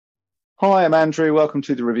Hi, I'm Andrew. Welcome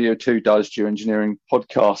to the Review of Two Does Geoengineering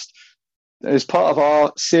podcast. As part of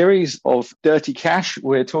our series of Dirty Cash,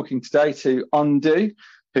 we're talking today to Undo,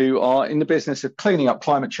 who are in the business of cleaning up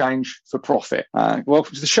climate change for profit.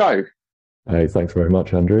 Welcome to the show. Hey, thanks very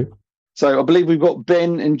much, Andrew. So I believe we've got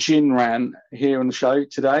Ben and Jinran here on the show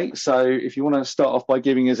today. So if you want to start off by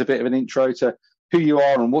giving us a bit of an intro to who you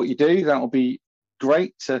are and what you do, that will be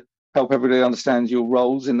great to help everybody understand your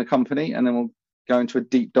roles in the company, and then we'll go into a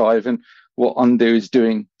deep dive in what Undo is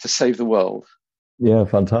doing to save the world. Yeah,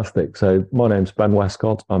 fantastic. So my name's Ben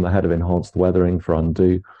Westcott. I'm the head of enhanced weathering for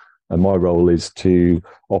Undo, and my role is to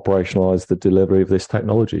operationalize the delivery of this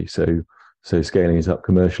technology. So scaling it up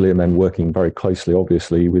commercially, and then working very closely,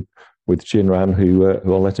 obviously, with Jinran, who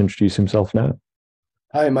I'll let introduce himself now.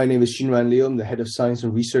 Hi, my name is Jinran Liu. I'm the head of science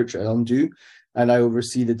and research at Undo, and I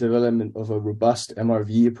oversee the development of a robust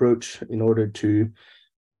MRV approach in order to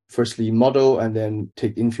firstly model and then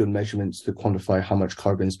take in-field measurements to quantify how much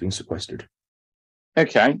carbon is being sequestered.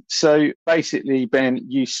 Okay, so basically, Ben,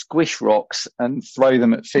 you squish rocks and throw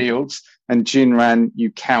them at fields, and Jinran,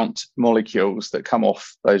 you count molecules that come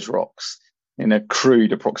off those rocks in a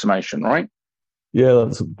crude approximation, right?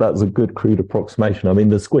 Yeah, that's a good crude approximation. I mean,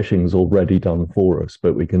 the squishing's already done for us,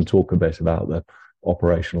 but we can talk a bit about the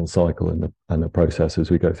operational cycle and the process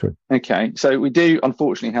as we go through. Okay, so we do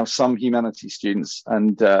unfortunately have some humanities students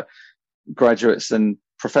and graduates and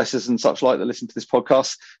professors and such like that listen to this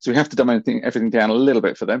podcast, so we have to dumb everything down a little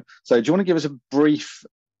bit for them. So do you want to give us a brief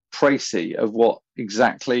précis of what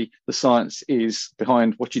exactly the science is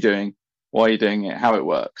behind what you're doing, why you're doing it, how it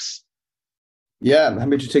works? Yeah, I'm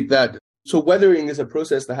happy to take that. So weathering is a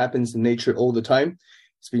process that happens in nature all the time.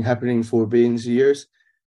 It's been happening for billions of years.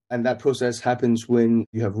 And that process happens when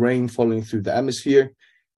you have rain falling through the atmosphere.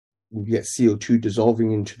 You get CO2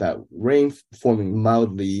 dissolving into that rain, forming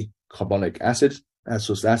mildly carbonic acid. As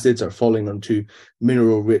those acids are falling onto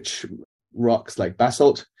mineral-rich rocks like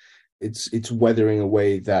basalt, it's weathering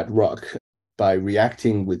away that rock by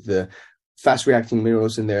reacting with the fast-reacting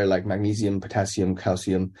minerals in there like magnesium, potassium,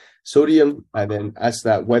 calcium, sodium. And then as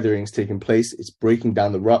that weathering is taking place, it's breaking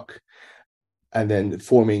down the rock and then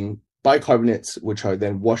forming bicarbonates, which are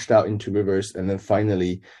then washed out into rivers and then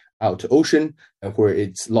finally out to ocean, where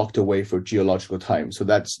it's locked away for geological time. So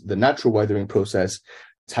that's the natural weathering process.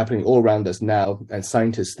 It's happening all around us now, and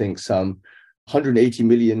scientists think some 180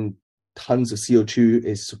 million tons of CO2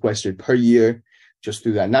 is sequestered per year just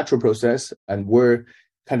through that natural process. And we're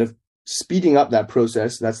kind of speeding up that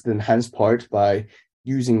process. That's the enhanced part by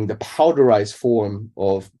using the powderized form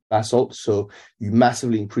of basalt. So you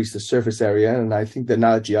massively increase the surface area. And I think the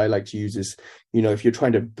analogy I like to use is, if you're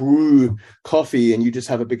trying to brew coffee and you just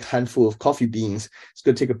have a big handful of coffee beans, it's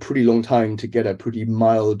going to take a pretty long time to get a pretty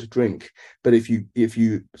mild drink. But if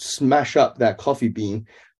you smash up that coffee bean,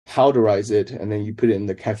 powderize it, and then you put it in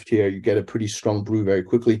the cafetiere, you get a pretty strong brew very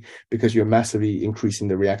quickly because you're massively increasing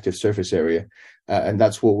the reactive surface area. And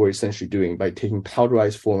that's what we're essentially doing. By taking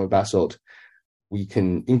powderized form of basalt, we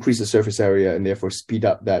can increase the surface area and therefore speed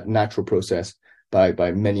up that natural process by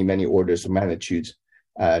many, many orders of magnitudes,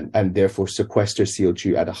 and therefore sequester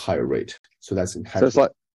CO2 at a higher rate. So that's enhanced. So it's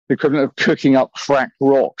like the equivalent of cooking up cracked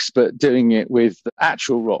rocks, but doing it with the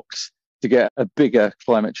actual rocks to get a bigger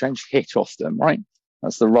climate change hit off them, right?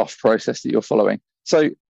 That's the rough process that you're following. So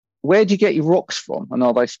where do you get your rocks from? And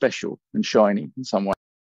are they special and shiny in some way?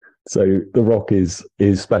 So the rock is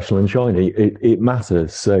special and shiny. It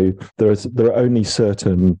matters. So there are only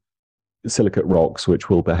certain silicate rocks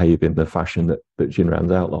which will behave in the fashion that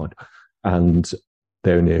Jinran's outlined, and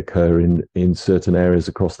they only occur in certain areas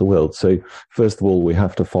across the world. So first of all, we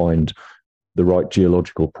have to find the right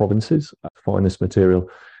geological provinces, find this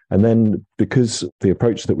material, and then because the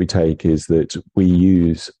approach that we take is that we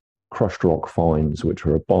use crushed rock fines, which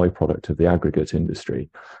are a byproduct of the aggregate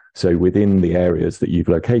industry. So within the areas that you've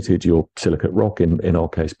located your silicate rock, in our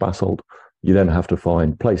case basalt, you then have to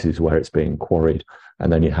find places where it's being quarried,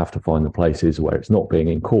 and then you have to find the places where it's not being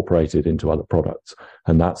incorporated into other products.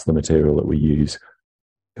 And that's the material that we use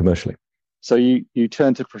commercially. So you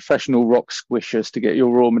turn to professional rock squishers to get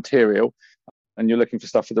your raw material, and you're looking for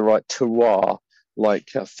stuff with the right terroir, like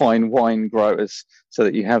fine wine growers, so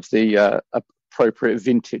that you have the appropriate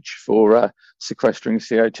vintage for sequestering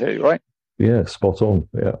CO2, right? Yeah, spot on.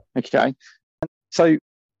 Yeah. Okay. So you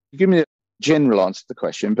give me a general answer to the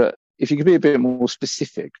question, but if you could be a bit more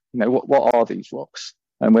specific, what are these rocks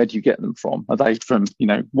and where do you get them from? Are they from,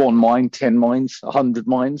 one mine, 10 mines, 100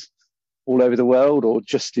 mines all over the world, or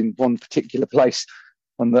just in one particular place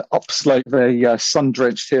on the upslope of a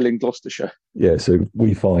sun-drenched hill in Gloucestershire? Yeah, so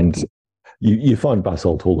we find, you find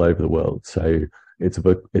basalt all over the world. So it's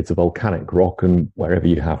a volcanic rock, and wherever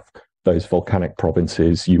you have those volcanic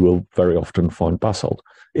provinces, you will very often find basalt.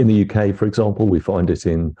 In the UK, for example, we find it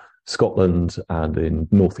in Scotland and in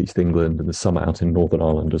northeast England, and there's some out in Northern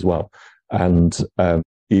Ireland as well. And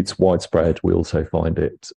it's widespread. We also find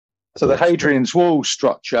it. So the Hadrian's Wall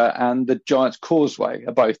structure and the Giant's Causeway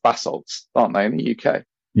are both basalts, aren't they, in the UK?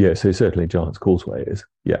 Yeah, so certainly Giant's Causeway is.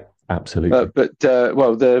 Yeah, absolutely.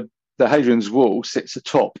 Well, the Hadrian's Wall sits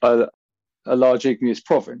atop a large igneous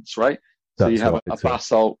province, right? So you have a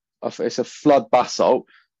basalt. It's a flood basalt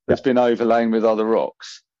that's been overlain with other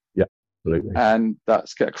rocks. Yeah, absolutely. And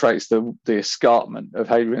creates the escarpment of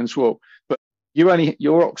Hadrian's Wall. But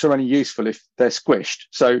your rocks are only useful if they're squished.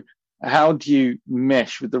 So how do you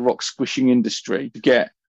mesh with the rock squishing industry to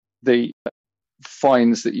get the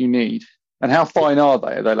fines that you need? And how fine are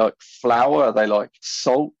they? Are they like flour? Are they like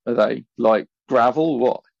salt? Are they like gravel?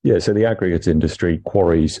 What? Yeah, so the aggregates industry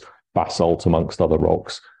quarries basalt amongst other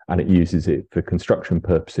rocks, and it uses it for construction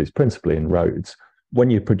purposes, principally in roads. When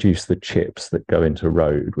you produce the chips that go into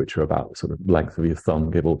road, which are about sort of length of your thumb,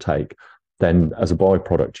 give or take, then as a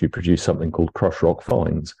byproduct, you produce something called crush rock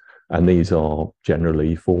fines. And these are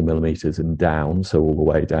generally 4 millimeters and down, so all the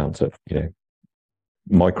way down to,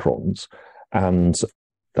 microns. And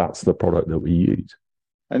that's the product that we use.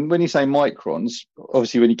 And when you say microns,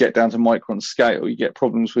 obviously when you get down to micron scale, you get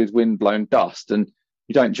problems with wind-blown dust, and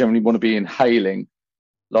you don't generally want to be inhaling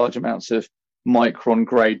large amounts of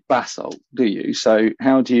micron-grade basalt, do you? So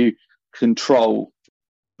how do you control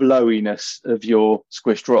blowiness of your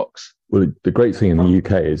squished rocks? Well, the great thing in the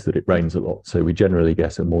UK is that it rains a lot, so we generally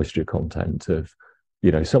get a moisture content of,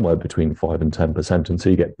 somewhere between 5 and 10%, and so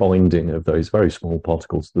you get binding of those very small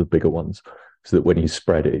particles to the bigger ones, so that when you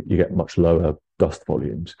spread it, you get much lower dust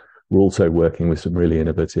volumes. We're also working with some really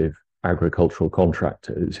innovative agricultural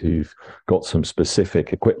contractors who've got some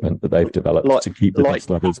specific equipment that they've developed to keep the dust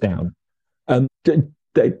levels down. And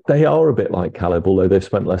they are a bit like Caleb, although they've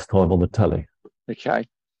spent less time on the telly. Okay.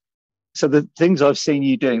 So the things I've seen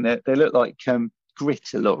you doing, they look like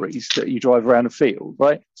gritter lorries that you drive around a field,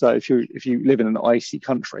 right? So if you live in an icy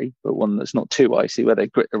country, but one that's not too icy, where they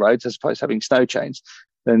grit the roads as opposed to having snow chains,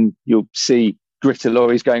 then you'll see gritter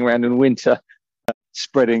lorries going around in winter,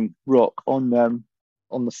 spreading rock on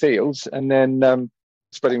the fields, and then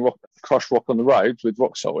spreading crushed rock on the roads with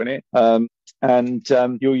rock salt in it. And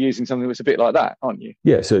you're using something that's a bit like that, aren't you?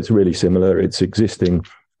 Yeah, so it's really similar. It's existing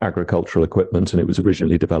agricultural equipment, and it was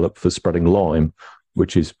originally developed for spreading lime,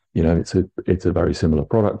 which is, it's a very similar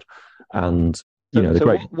product. And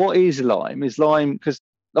what is lime? Is lime, because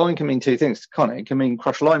lime can mean two things, can't it? It can mean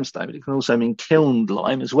crushed limestone, but it can also mean kilned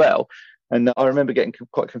lime as well. And I remember getting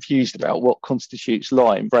quite confused about what constitutes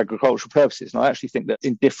lime for agricultural purposes. And I actually think that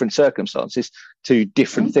in different circumstances, two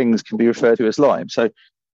different things can be referred to as lime. So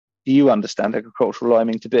do you understand agricultural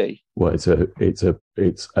liming to be? Well, it's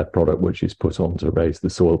a product which is put on to raise the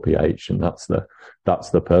soil pH, and that's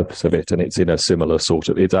the purpose of it. And it's in a similar sort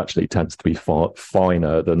of, it actually tends to be far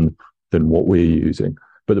finer than what we're using.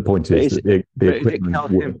 But the point is that the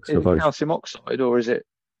equipment works for both. Calcium oxide, or is it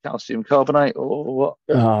calcium carbonate, or what?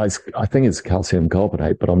 I think it's calcium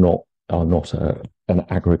carbonate, but I'm not an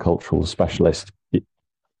agricultural specialist.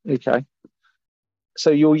 Okay.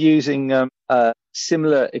 So you're using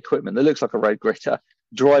similar equipment that looks like a road gritter,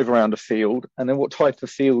 drive around a field, and then what type of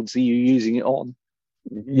fields are you using it on?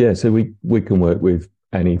 Yeah, so we can work with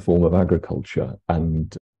any form of agriculture,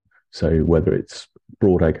 and so whether it's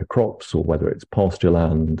broadacre crops or whether it's pasture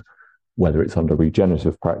land, whether it's under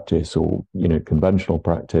regenerative practice or conventional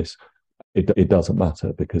practice, it doesn't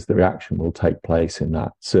matter, because the reaction will take place in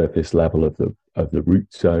that surface level of the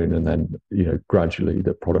root zone, and then gradually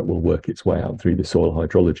the product will work its way out through the soil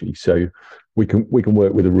hydrology. So we can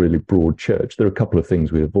work with a really broad church. There are a couple of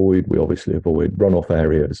things we avoid. We obviously avoid runoff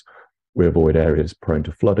areas. We avoid areas prone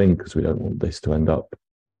to flooding, because we don't want this to end up.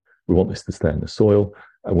 We want this to stay in the soil,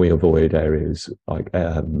 and we avoid areas like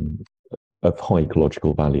of high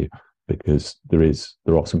ecological value, because there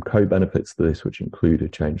are some co-benefits to this, which include a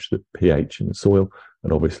change to the pH in the soil,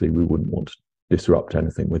 and obviously we wouldn't want to disrupt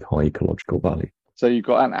anything with high ecological value. So if you've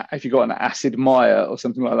got an acid mire or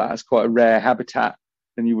something like that, it's quite a rare habitat,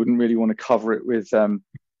 then you wouldn't really want to cover it with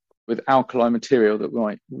alkaline material that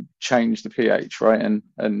might change the pH, right,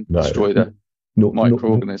 and destroy the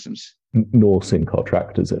microorganisms. Nor sink our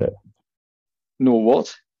tractors in it. Nor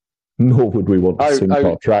what? Nor would we want to sink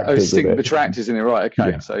our tractors in it. The tractors in it, right?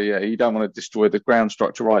 Okay, yeah. So yeah, you don't want to destroy the ground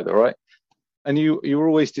structure either, right? And you're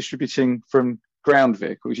always distributing from ground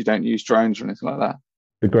vehicles. You don't use drones or anything like that.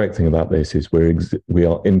 The great thing about this is we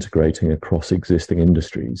are integrating across existing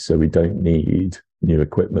industries, so we don't need new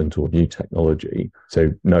equipment or new technology.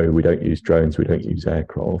 So no, we don't use drones, we don't use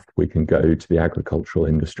aircraft. We can go to the agricultural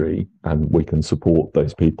industry and we can support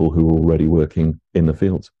those people who are already working in the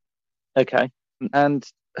fields. Okay. And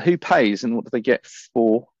who pays and what do they get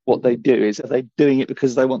for what they do? Are they doing it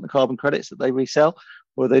because they want the carbon credits that they resell,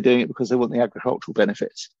 or are they doing it because they want the agricultural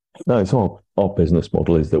benefits? No, it's our business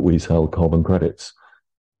model is that we sell carbon credits.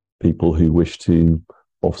 People who wish to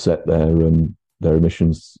offset their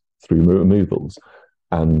emissions through removals.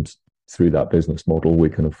 And through that business model,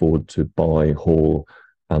 we can afford to buy, haul,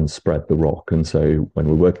 and spread the rock. And so when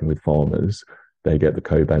we're working with farmers, they get the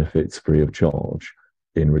co-benefits free of charge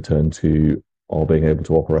in return to our being able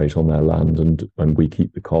to operate on their land. And we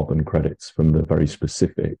keep the carbon credits from the very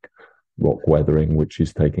specific rock weathering, which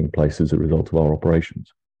is taking place as a result of our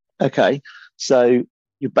operations. Okay. So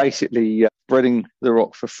you're basically spreading the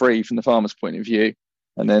rock for free from the farmer's point of view,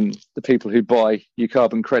 and then the people who buy your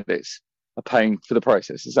carbon credits are paying for the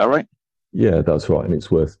process. Is that right? Yeah, that's right. And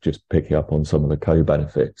it's worth just picking up on some of the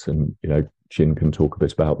co-benefits. And, Chin can talk a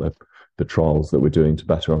bit about the trials that we're doing to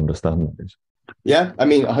better understand this. Yeah,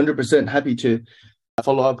 100% happy to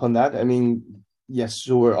follow up on that. Yes,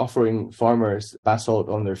 so we're offering farmers basalt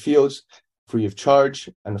on their fields free of charge.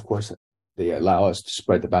 And of course, they allow us to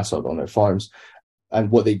spread the basalt on their farms. And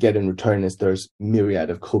what they get in return is there's myriad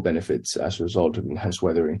of co-benefits as a result of enhanced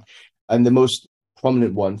weathering. And the most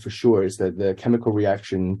prominent one for sure is that the chemical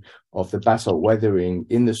reaction of the basalt weathering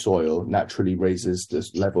in the soil naturally raises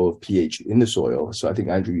this level of pH in the soil. So I think,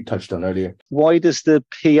 Andrew, you touched on earlier. Why does the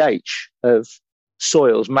pH of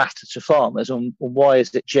soils matter to farmers, and why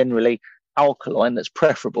is it generally alkaline that's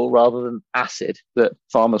preferable rather than acid that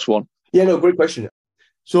farmers want? Yeah, no, great question.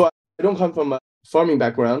 So I don't come from a farming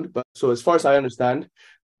background, but so as far as I understand,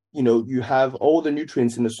 you have all the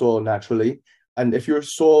nutrients in the soil naturally. And if your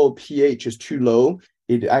soil pH is too low,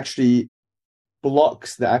 it actually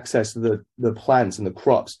blocks the access to the plants and the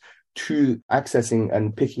crops to accessing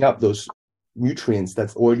and picking up those nutrients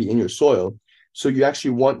that's already in your soil. So you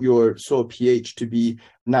actually want your soil pH to be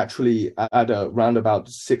naturally at around about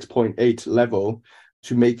 6.8 level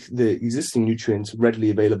to make the existing nutrients readily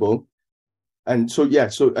available. And so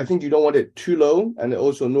I think you don't want it too low, and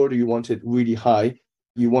also nor do you want it really high.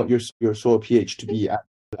 You want your soil pH to be at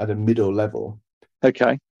a middle level.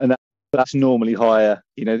 Okay, and that's normally higher.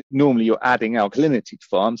 Normally you're adding alkalinity to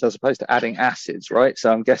farms as opposed to adding acids, right?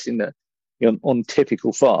 So I'm guessing that on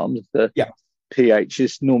typical farms, the pH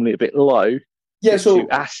is normally a bit low. Yeah, so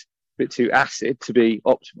a bit too acid to be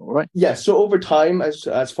optimal, right? Yeah, so over time,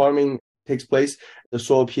 as farming takes place, the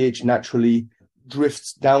soil pH naturally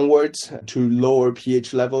drifts downwards to lower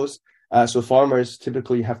pH levels. So farmers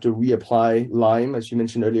typically have to reapply lime, as you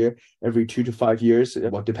mentioned earlier, every 2 to 5 years,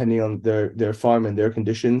 depending on their farm and their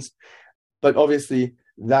conditions. But obviously,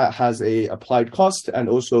 that has a applied cost, and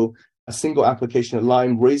also a single application of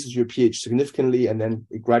lime raises your pH significantly, and then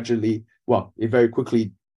it very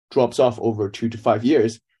quickly drops off over 2 to 5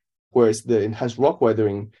 years, whereas the enhanced rock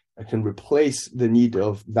weathering can replace the need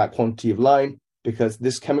of that quantity of lime, because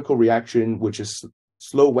this chemical reaction, which is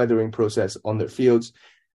slow weathering process on their fields,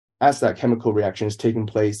 as that chemical reaction is taking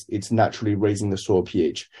place, it's naturally raising the soil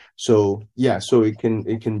pH. So it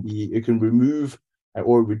can remove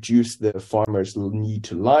or reduce the farmer's need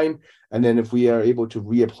to lime. And then if we are able to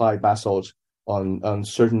reapply basalt on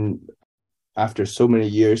certain after so many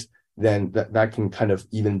years, then that can kind of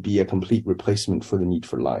even be a complete replacement for the need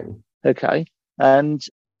for lime. Okay. And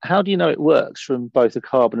how do you know it works from both a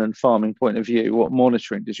carbon and farming point of view? What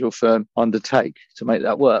monitoring does your firm undertake to make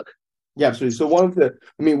that work? Yeah, absolutely. So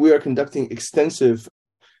we are conducting extensive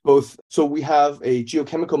both. So we have a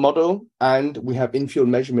geochemical model and we have in-field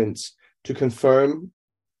measurements to confirm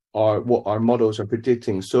what our models are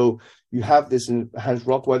predicting. So you have this enhanced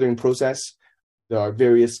rock weathering process. There are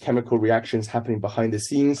various chemical reactions happening behind the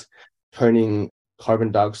scenes, turning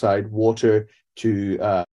carbon dioxide, water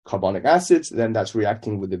to carbonic acids. Then that's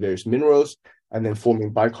reacting with the various minerals and then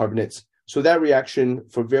forming bicarbonates. So that reaction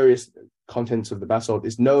for various contents of the basalt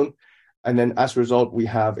is known. And then as a result, we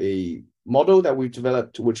have a model that we've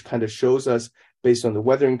developed, which kind of shows us, based on the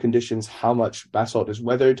weathering conditions, how much basalt is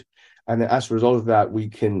weathered. And then as a result of that,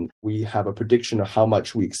 we have a prediction of how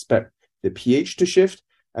much we expect the pH to shift.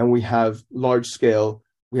 And we have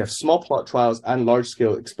small plot trials and large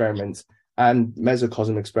scale experiments and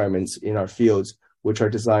mesocosm experiments in our fields, which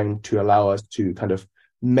are designed to allow us to kind of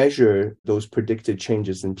measure those predicted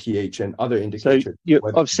changes in pH and other indicators. So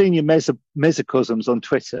I've seen your mesocosms on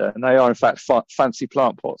Twitter, and they are in fact fancy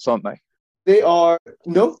plant pots, aren't they? They are,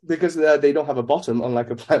 no, because they don't have a bottom, unlike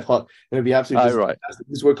a plant pot. And it'd be absolutely right.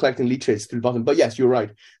 because we're collecting leachates through the bottom. But yes, you're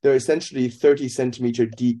right. They're essentially 30 centimeter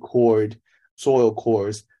decored soil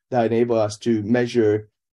cores that enable us to measure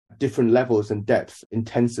different levels and depth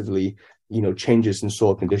intensively, changes in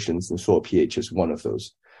soil conditions, and soil pH is one of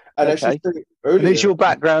those. And okay. I should say earlier, and is your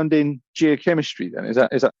background in geochemistry then? Is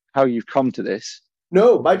that how you've come to this?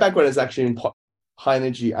 No, my background is actually in high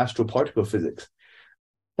energy astroparticle physics.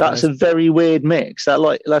 That's a very weird mix.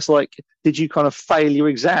 That's like, did you kind of fail your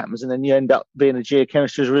exams and then you end up being a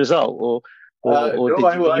geochemist as a result, or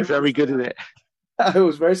did you be very good at it? I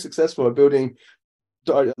was very successful at building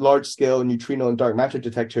large scale neutrino and dark matter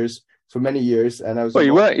detectors for many years, and I was.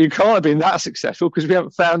 Well, you can't have been that successful because we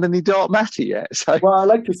haven't found any dark matter yet. So, well, I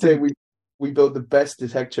like to say we built the best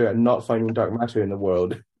detector at not finding dark matter in the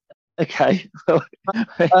world. Okay.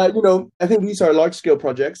 I think these are large scale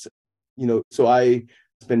projects. So I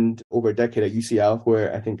spent over a decade at UCL,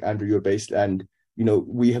 where I think, Andrew, you're based, and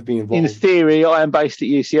we have been involved. In theory, I am based at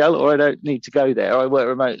UCL, or I don't need to go there. I work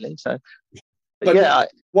remotely, so. But yeah,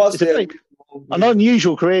 an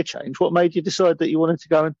unusual career change. What made you decide that you wanted to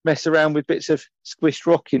go and mess around with bits of squished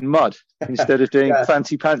rock in mud instead of doing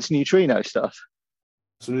fancy pants neutrino stuff?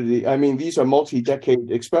 Absolutely. I mean, these are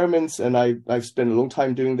multi-decade experiments, and I've spent a long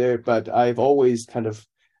time doing there, but I've always kind of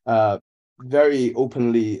very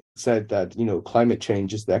openly said that, climate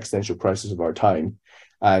change is the existential crisis of our time,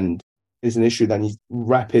 and is an issue that needs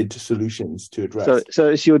rapid solutions to address. So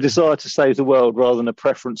it's your desire to save the world rather than a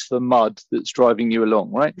preference for mud that's driving you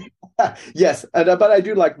along, right? Yes, but I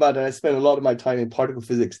do like mud, and I spend a lot of my time in particle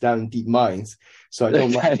physics down in deep mines, so I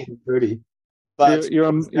don't mind getting dirty. But you're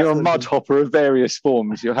a mud hopper of various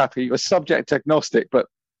forms. You're happy. You're subject agnostic, but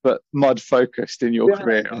mud focused in your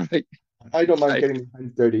career. Right? I don't mind getting my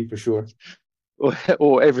hands dirty for sure.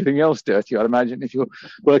 Or everything else dirty, I'd imagine, if you're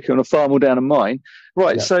working on a farm or down a mine.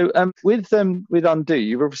 Right. Yeah. So with Undo,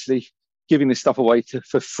 you're obviously giving this stuff away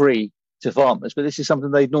for free to farmers, but this is something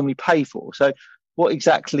they'd normally pay for. So what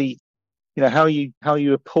exactly, how are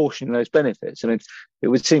you apportioning those benefits? I mean, it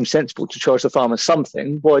would seem sensible to charge the farmers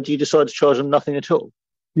something. Why do you decide to charge them nothing at all?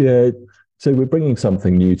 Yeah. So we're bringing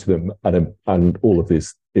something new to them, and all of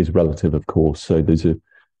this is relative, of course. So there's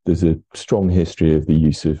a strong history of the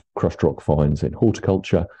use of crushed rock fines in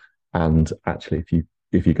horticulture, and actually,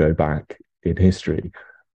 if you go back in history,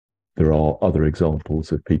 there are other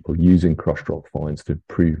examples of people using crushed rock fines to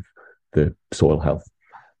improve the soil health.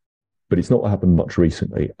 But it's not happened much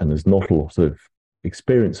recently, and there's not a lot of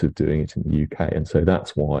experience of doing it in the UK, and so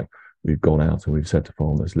that's why we've gone out and we've said to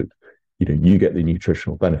farmers, look, you get the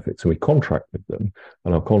nutritional benefits. So we contract with them,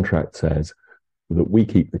 and our contract says that we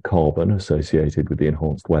keep the carbon associated with the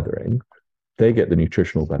enhanced weathering. They get the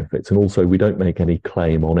nutritional benefits, and also we don't make any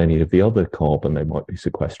claim on any of the other carbon they might be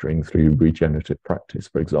sequestering through regenerative practice,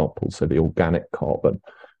 for example. So the organic carbon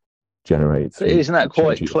generates. But isn't that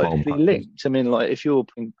quite closely linked? I mean, like if you're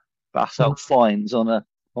putting basalt fines on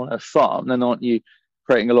a farm, then aren't you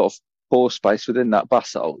creating a lot of pore space within that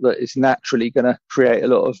basalt that is naturally going to create a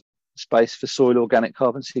lot of space for soil organic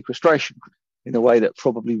carbon sequestration in a way that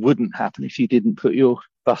probably wouldn't happen if you didn't put your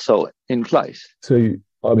basalt in place? So,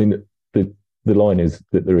 I mean, the line is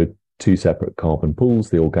that there are two separate carbon pools,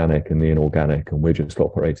 the organic and the inorganic, and we're just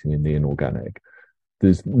operating in the inorganic.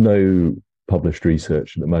 There's no published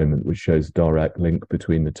research at the moment which shows a direct link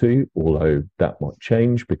between the two, although that might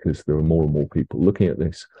change because there are more and more people looking at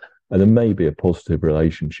this. And there may be a positive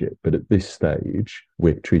relationship, but at this stage,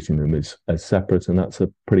 we're treating them as separate, and that's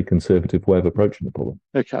a pretty conservative way of approaching the problem.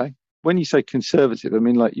 Okay. When you say conservative, I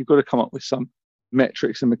mean, like, you've got to come up with some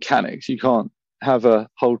metrics and mechanics. You can't have a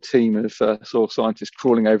whole team of soil scientists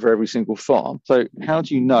crawling over every single farm. So how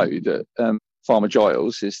do you know that Farmer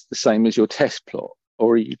Giles is the same as your test plot?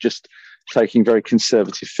 Or are you just taking very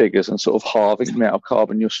conservative figures and sort of halving the amount of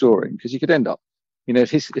carbon you're storing? Because you could end up,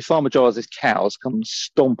 if Farmer Giles' cows come and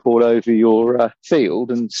stomp all over your field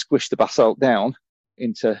and squish the basalt down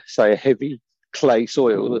into, say, a heavy clay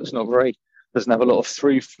soil that's doesn't have a lot of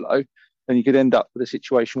through flow, then you could end up with a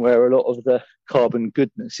situation where a lot of the carbon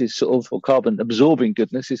goodness or carbon absorbing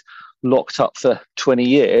goodness is locked up for 20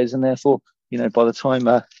 years. And therefore, by the time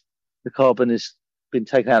the carbon has been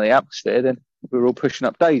taken out of the atmosphere, then we're all pushing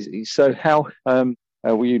up daisies. So how,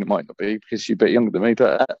 you might not be because you're a bit younger than me,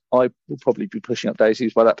 but I will probably be pushing up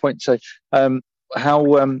daisies by that point. So how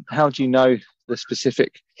do you know the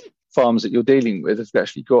specific farms that you're dealing with have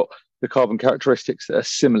actually got the carbon characteristics that are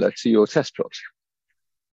similar to your test plots?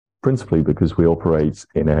 Principally because we operate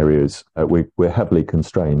in areas, we're heavily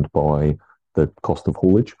constrained by the cost of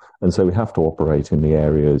haulage. And so we have to operate in the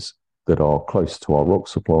areas that are close to our rock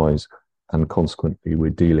supplies and consequently we're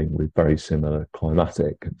dealing with very similar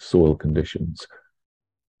climatic and soil conditions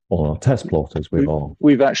on our test plot as we are.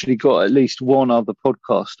 We've actually got at least one other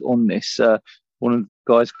podcast on this. One of the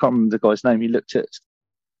guys, can't remember the guy's name, he looked at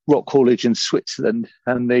rock haulage in Switzerland,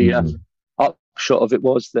 and the upshot of it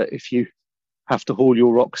was that if you have to haul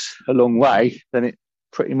your rocks a long way, then it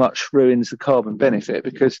pretty much ruins the carbon benefit,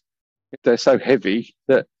 because they're so heavy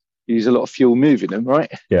that you use a lot of fuel moving them,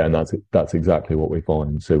 right? Yeah, and that's exactly what we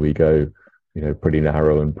find. So we go, pretty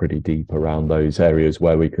narrow and pretty deep around those areas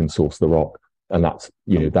where we can source the rock, and that's.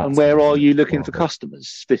 And where are you looking for customers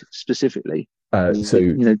specifically?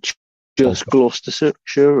 Just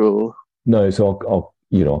Gloucestershire or no? So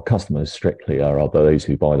our customers strictly are those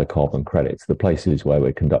who buy the carbon credits. The places where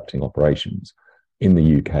we're conducting operations in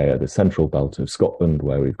the UK are the central belt of Scotland,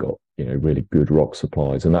 where we've got really good rock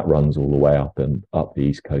supplies, and that runs all the way up the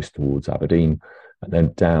east coast towards Aberdeen, and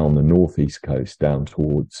then down the northeast coast down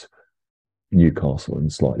towards Newcastle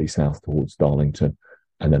and slightly south towards Darlington,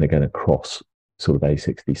 and then again across sort of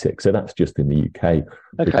A66. So that's just in the UK.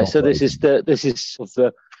 Okay, so this is of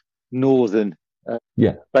the northern.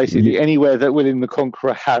 Basically anywhere that William the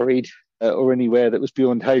Conqueror harried, or anywhere that was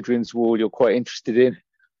beyond Hadrian's Wall, you're quite interested in.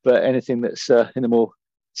 But anything that's in the more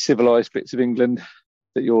civilized bits of England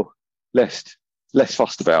that you're less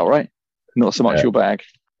fussed about, right? Not so much your bag.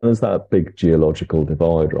 There's that big geological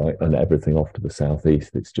divide, right? And everything off to the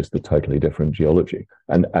southeast, it's just a totally different geology.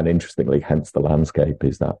 And interestingly, hence the landscape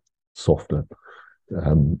is that softer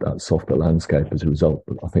landscape as a result.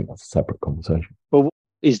 But I think that's a separate conversation. Well, what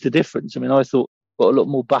is the difference? I mean, I thought got a lot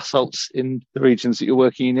more basalts in the regions that you're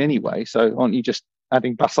working in anyway. So aren't you just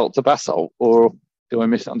adding basalt to basalt, or do I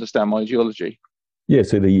misunderstand my geology? Yeah,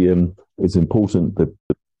 so it's important that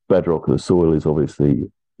the bedrock of the soil is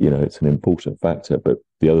obviously, it's an important factor. But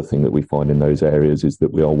the other thing that we find in those areas is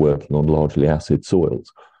that we are working on largely acid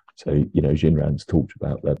soils. So, Djinran's talked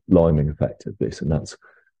about the liming effect of this, and those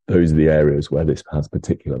are the areas where this has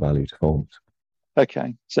particular value to farmers.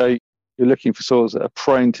 Okay, so you're looking for soils that are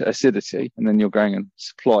prone to acidity, and then you're going and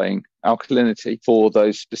supplying alkalinity for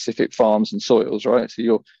those specific farms and soils, right? So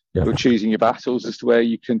you're choosing your battles as to where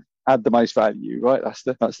you can add the most value, right? That's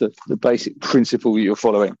the basic principle you're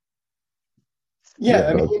following.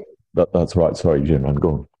 Yeah, that's right. Sorry, Djinran, go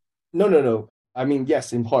on. No. I mean,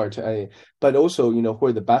 yes, in part, but also,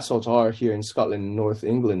 where the basalts are here in Scotland and North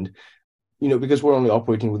England, because we're only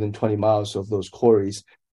operating within 20 miles of those quarries,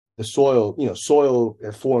 the soil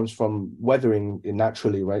forms from weathering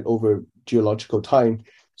naturally, right, over geological time.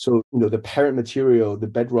 So, the parent material, the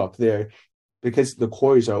bedrock there, because the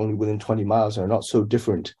quarries are only within 20 miles, are not so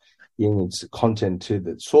different in its content to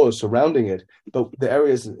the soil surrounding it. But the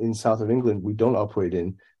areas in south of England we don't operate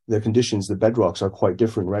in, the conditions, the bedrocks are quite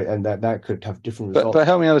different, right? And that could have different results. But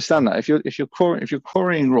help me understand that. If you're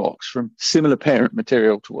quarrying rocks from similar parent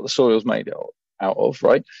material to what the soil's made out of,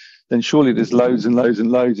 right, then surely there's loads and loads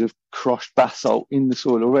and loads of crushed basalt in the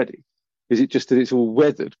soil already. Is it just that it's all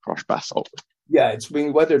weathered crushed basalt? Yeah, it's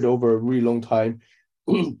been weathered over a really long time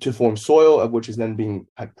to form soil, which is then being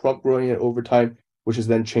crop growing it over time, which is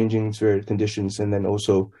then changing various conditions, and then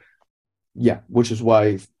also, which is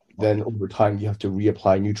why then over time you have to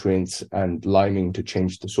reapply nutrients and liming to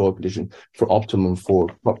change the soil condition for optimum for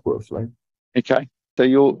crop growth, right? Okay, so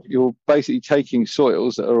you're basically taking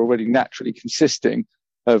soils that are already naturally consisting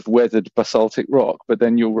of weathered basaltic rock, but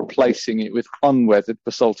then you're replacing it with unweathered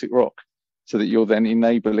basaltic rock, so that you're then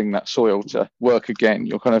enabling that soil to work again.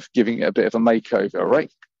 You're kind of giving it a bit of a makeover,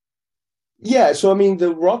 right? Yeah, so I mean,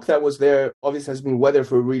 the rock that was there obviously has been weathered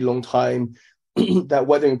for a really long time. That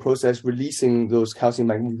weathering process, releasing those calcium,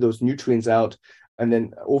 magnesium, those nutrients out, and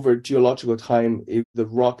then over geological time, the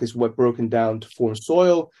rock is broken down to form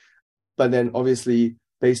soil. But then obviously,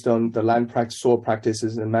 based on the land practice, soil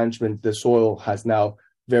practices and management, the soil has now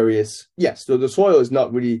various, so the soil is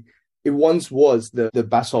not really, it once was the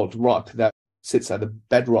basalt rock that sits at the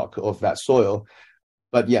bedrock of that soil.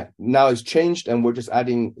 But now it's changed, and we're just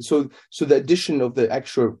adding, so the addition of the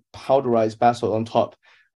extra powderized basalt on top,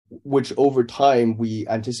 which over time we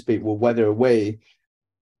anticipate will weather away,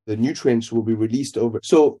 the nutrients will be released over.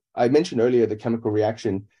 So I mentioned earlier the chemical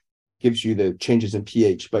reaction gives you the changes in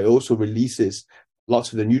pH, but it also releases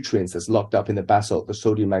lots of the nutrients that's locked up in the basalt, the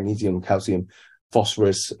sodium, magnesium, calcium,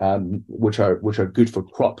 phosphorus, which are good for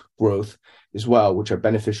crop growth as well, which are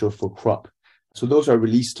beneficial for crop. So those are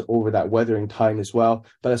released over that weathering time as well.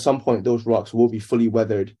 But at some point, those rocks will be fully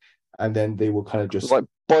weathered, and then they will kind of just... like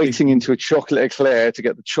biting into a chocolate eclair to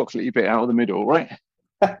get the chocolatey bit out of the middle, right?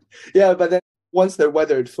 Yeah, but then once they're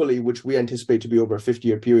weathered fully, which we anticipate to be over a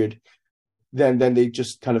 50-year period, then they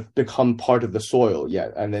just kind of become part of the soil,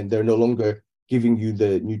 and then they're no longer giving you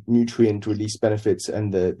the nutrient release benefits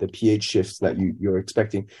and the pH shifts that you're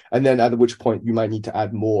expecting. And then at which point you might need to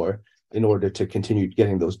add more in order to continue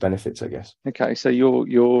getting those benefits, I guess. Okay, so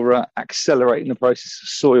you're accelerating the process of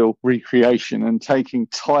soil recreation and taking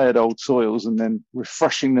tired old soils and then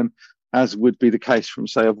refreshing them, as would be the case from,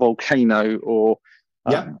 say, a volcano, or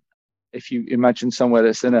if you imagine somewhere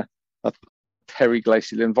that's in a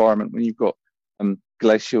periglacial environment, when you've got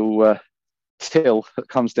glacial till that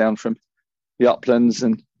comes down from the uplands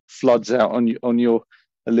and floods out on your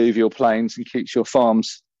alluvial plains and keeps your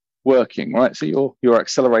farms working, right? So you're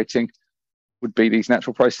accelerating would be these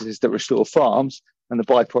natural processes that restore farms, and the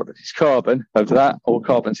byproduct is carbon of that, or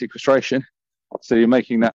carbon sequestration. So you're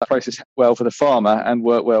making that process well for the farmer and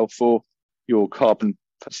work well for your carbon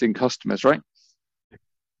producing customers, right?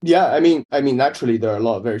 Yeah, I mean, naturally, there are a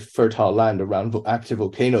lot of very fertile land around active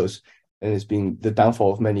volcanoes, and it's been the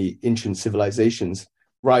downfall of many ancient civilizations,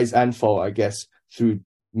 rise and fall, I guess, through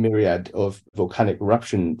myriad of volcanic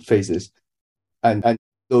eruption phases. And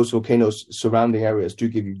those volcanoes surrounding areas do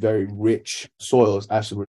give you very rich soils, as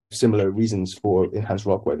for similar reasons for enhanced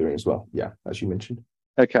rock weathering as well. Yeah, as you mentioned.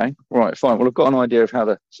 Okay, right, fine. Well, I've got an idea of how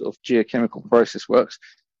the sort of geochemical process works.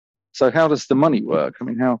 So how does the money work? I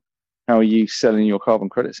mean, how are you selling your carbon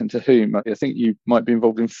credits, and to whom? I think you might be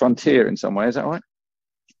involved in Frontier in some way. Is that right?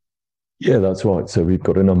 Yeah, that's right. So we've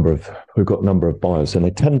got a number of buyers, and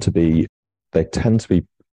they tend to be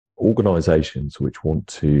organizations which want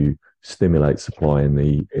to stimulate supply in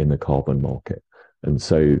the carbon market. And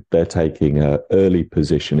so they're taking an early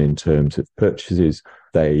position in terms of purchases.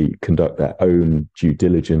 They conduct their own due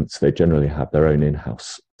diligence. They generally have their own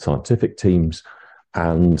in-house scientific teams.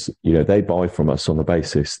 And, they buy from us on the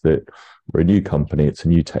basis that we're a new company, it's a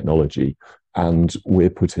new technology, and we're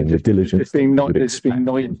putting the diligence. It's been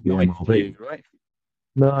naive, right?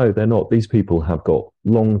 No, they're not. These people have got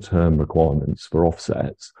long-term requirements for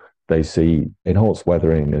offsets. They see enhanced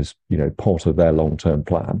weathering as, part of their long-term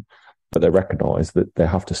plan, but they recognise that they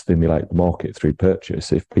have to stimulate the market through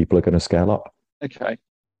purchase if people are going to scale up. Okay.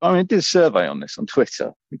 I did a survey on this on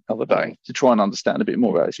Twitter the other day to try and understand a bit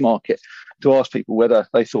more about this market, to ask people whether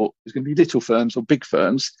they thought it was going to be little firms or big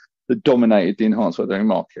firms that dominated the enhanced weathering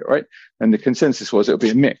market, right? And the consensus was it'll be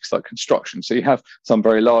a mix, like construction. So you have some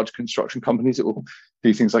very large construction companies that will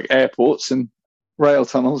do things like airports and rail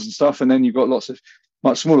tunnels and stuff, and then you've got lots of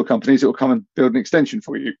much smaller companies that will come and build an extension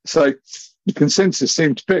for you. So the consensus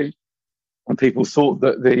seemed to be, and people thought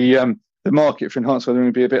that the market for enhanced weathering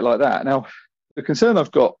would be a bit like that. Now, the concern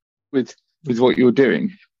I've got with what you're doing,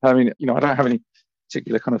 I don't have any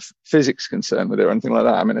particular kind of physics concern with it or anything like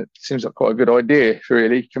that. It seems like quite a good idea,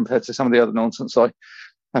 really, compared to some of the other nonsense I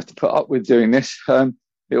have to put up with doing this.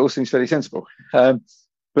 It all seems fairly sensible. But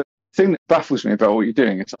the thing that baffles me about what you're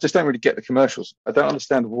doing is I just don't really get the commercials. I don't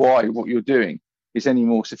understand why what you're doing is any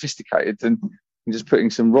more sophisticated than just putting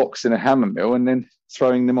some rocks in a hammer mill and then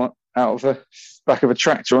throwing them out of the back of a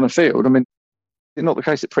tractor on a field. It's not the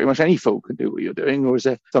case that pretty much any fool can do what you're doing, or is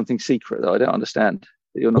there something secret that I don't understand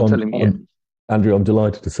that you're not telling me yet? Andrew, I'm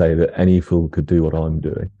delighted to say that any fool could do what I'm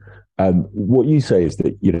doing. What you say is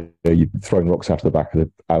that you're throwing rocks out of the back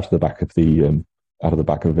of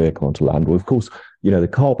a vehicle onto land. Well, of course, the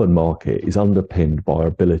carbon market is underpinned by our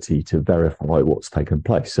ability to verify what's taken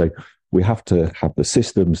place. So we have to have the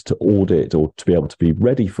systems to audit, or to be able to be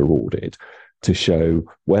ready for audit, to show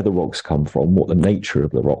where the rocks come from, what the nature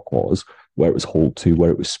of the rock was, where it was hauled to,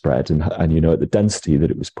 where it was spread, and the density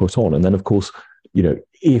that it was put on. And then, of course,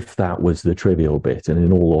 if that was the trivial bit, and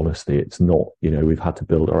in all honesty, it's not, we've had to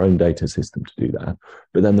build our own data system to do that.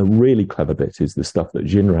 But then the really clever bit is the stuff that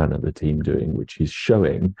Jinran and the team doing, which is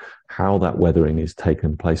showing how that weathering is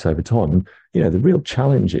taken place over time. And, the real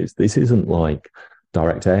challenge is this isn't like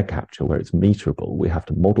direct air capture where it's meterable. We have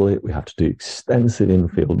to model it. We have to do extensive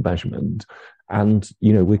in-field measurement. And,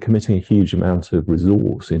 we're committing a huge amount of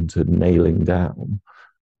resource into nailing down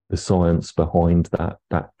the science behind that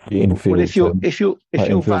infield. Well, if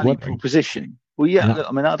your value proposition, look,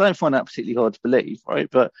 I don't find that particularly hard to believe, right?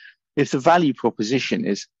 But if the value proposition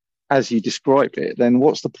is as you describe it, then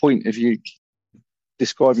what's the point of you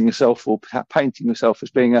describing yourself or painting yourself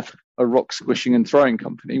as being a rock squishing and throwing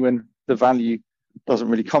company when the value doesn't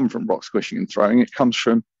really come from rock squishing and throwing? It comes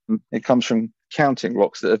from counting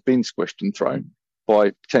rocks that have been squished and thrown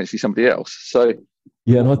by potentially somebody else. So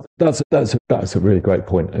yeah, no, that's a really great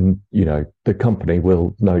point. And the company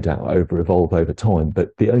will no doubt evolve over time, but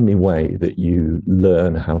the only way that you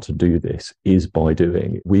learn how to do this is by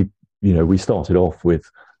doing. We started off with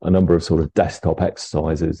a number of sort of desktop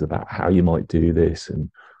exercises about how you might do this and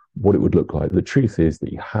what it would look like. The truth is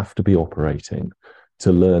that you have to be operating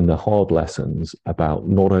to learn the hard lessons about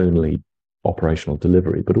not only operational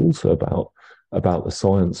delivery, but also about the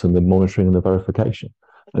science and the monitoring and the verification.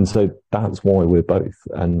 And so that's why we're both.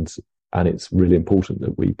 And it's really important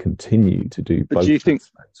that we continue to do both. Do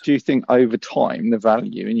you think over time the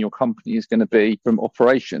value in your company is going to be from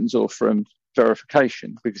operations or from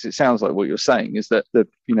verification? Because it sounds like what you're saying is that the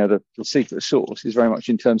secret sauce is very much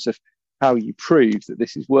in terms of how you prove that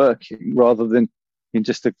this is working rather than in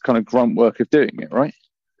just the kind of grunt work of doing it, right?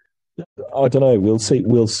 I don't know. We'll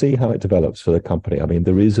see how it develops for the company. I mean,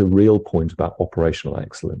 there is a real point about operational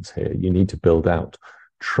excellence here. You need to build out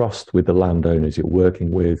trust with the landowners you're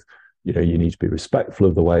working with. You need to be respectful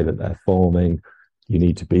of the way that they're farming. You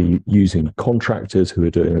need to be using contractors who are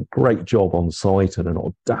doing a great job on site and are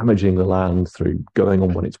not damaging the land through going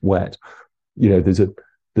on when it's wet.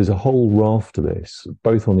 There's a whole raft to this,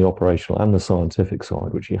 both on the operational and the scientific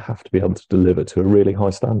side, which you have to be able to deliver to a really high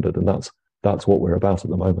standard. And that's what we're about at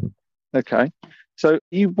the moment. Okay. So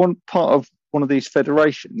you want part of one of these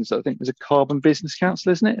federations. I think there's a Carbon Business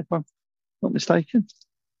Council, isn't it? If I'm not mistaken.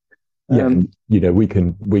 Yeah. We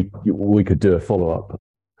could do a follow-up,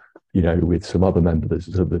 with some other members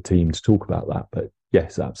of the team to talk about that. But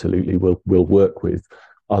yes, absolutely. We'll work with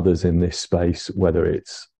others in this space, whether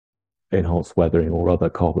it's enhanced weathering or other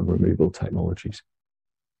carbon removal technologies.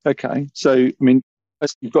 Okay. So, I mean,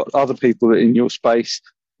 you've got other people in your space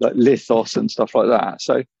like Lithos and stuff like that.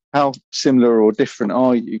 So how similar or different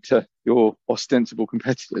are you to your ostensible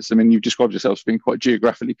competitors? I mean, you've described yourself as being quite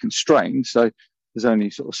geographically constrained. So there's only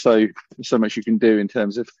sort of so much you can do in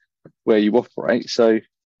terms of where you operate. So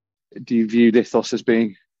do you view Lithos as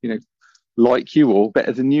being, like you or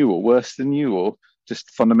better than you or worse than you or just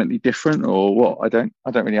fundamentally different or what? I don't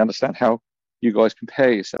really understand how you guys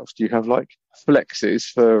compare yourselves. Do you have like flexes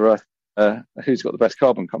for who's got the best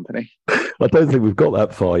carbon company? I don't think we've got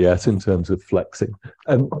that far yet in terms of flexing.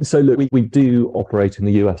 So look, we do operate in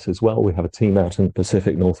the US as well. We have a team out in the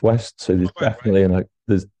Pacific Northwest. So there's definitely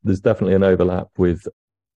an overlap with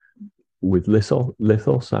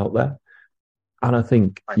Lithos out there. And I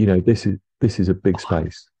think, this is a big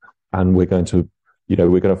space, and we're going to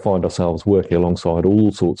find ourselves working alongside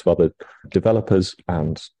all sorts of other developers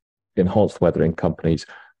and enhanced weathering companies.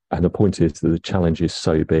 And the point is that the challenge is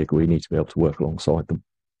so big, we need to be able to work alongside them.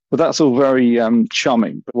 Well, that's all very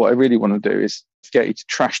charming. But what I really want to do is get you to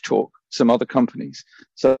trash talk some other companies.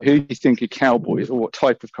 So who do you think are cowboys, or what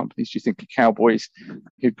type of companies do you think are cowboys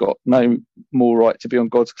who've got no more right to be on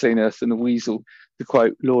God's clean earth than a weasel, to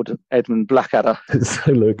quote Lord Edmund Blackadder?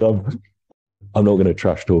 So look, I'm not going to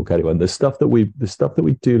trash talk anyone. The stuff that we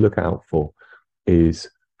do look out for is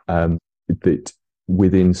that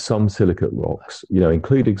within some silicate rocks,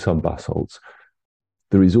 including some basalts,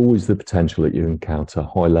 there is always the potential that you encounter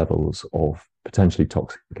high levels of potentially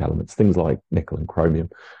toxic elements, things like nickel and chromium.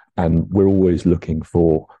 And we're always looking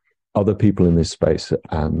for other people in this space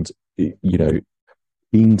and,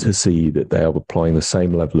 keen to see that they are applying the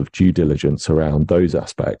same level of due diligence around those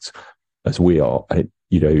aspects as we are. And,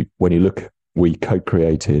 when you look, we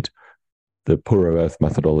co-created the Puro Earth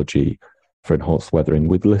methodology for enhanced weathering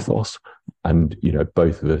with Lithos, and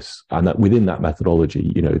both of us, and that within that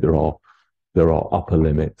methodology, there are upper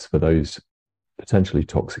limits for those potentially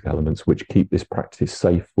toxic elements which keep this practice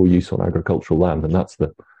safe for use on agricultural land, and that's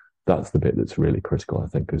the bit that's really critical, I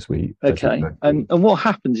think, as we. Okay, and what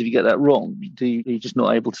happens if you get that wrong? Are you just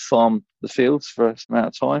not able to farm the fields for a amount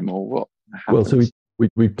of time, or what happens? Well, so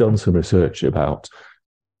we've done some research about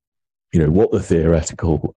what the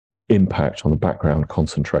theoretical impact on the background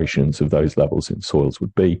concentrations of those levels in soils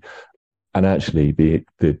would be. And actually, the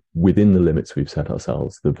within the limits we've set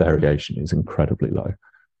ourselves, the variation is incredibly low.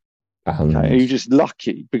 And are you just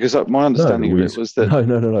lucky? Because my understanding of it was that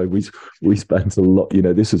no. We spent a lot.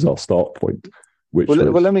 This is our start point.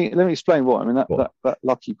 Let me explain what I mean. That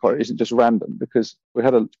lucky part isn't just random, because we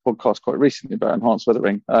had a podcast quite recently about enhanced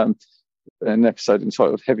weathering, an episode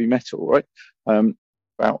entitled "Heavy Metal," right?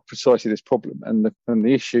 About precisely this problem, and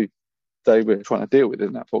the issue they were trying to deal with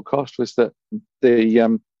in that podcast was that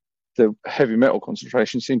the heavy metal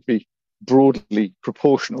concentration seemed to be broadly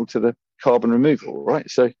proportional to the carbon removal, right?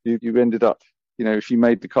 So you ended up, if you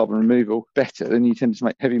made the carbon removal better, then you tended to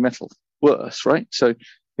make heavy metal worse, right? So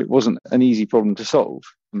it wasn't an easy problem to solve.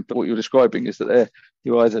 But what you're describing is that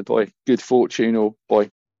you either by good fortune or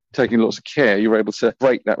by taking lots of care, you're able to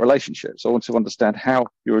break that relationship. So I want to understand how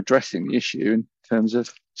you're addressing the issue in terms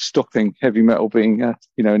of stopping heavy metal being, an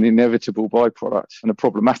inevitable byproduct and a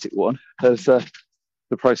problematic one of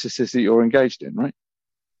the processes that you're engaged in, right?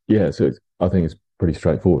 Yeah, so I think it's pretty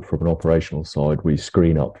straightforward. From an operational side, we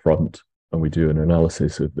screen up front and we do an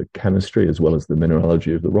analysis of the chemistry as well as the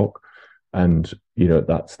mineralogy of the rock. And, at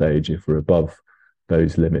that stage, if we're above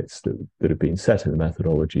those limits that have been set in the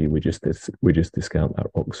methodology, we just discount that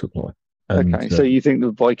rock supply. And, okay, so you think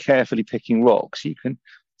that by carefully picking rocks, you can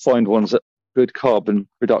find ones that good carbon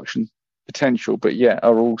reduction potential, but yet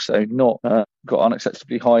are also not got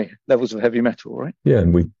unacceptably high levels of heavy metal, right? Yeah,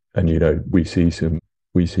 and we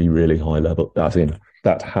see really high level, as in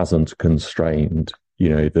that hasn't constrained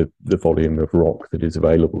the volume of rock that is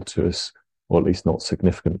available to us, or at least not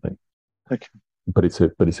significantly. Okay. But it's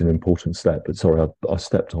an important step. But sorry, I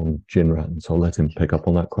stepped on Jinran, so I'll let him pick up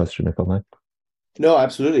on that question if I may. No,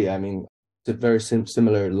 absolutely. I mean, it's a very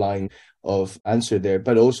similar line of answer there.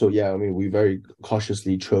 But also, yeah, I mean, we very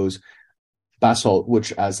cautiously chose basalt,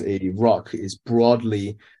 which as a rock is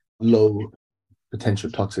broadly low potential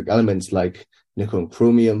toxic elements like nickel and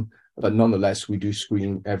chromium. But nonetheless, we do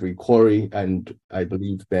screen every quarry, and I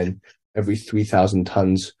believe then every 3,000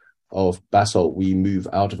 tons of basalt we move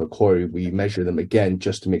out of a quarry, we measure them again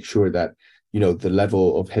just to make sure that, the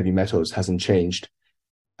level of heavy metals hasn't changed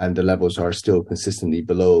and the levels are still consistently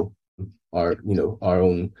below our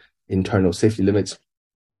own internal safety limits.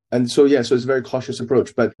 And so, yeah, so it's a very cautious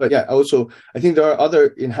approach. But yeah, also, I think there are other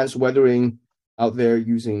enhanced weathering out there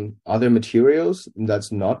using other materials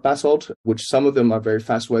that's not basalt, which some of them are very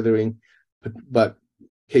fast weathering, but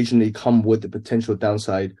occasionally come with the potential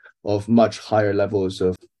downside of much higher levels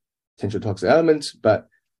of potential toxic elements. But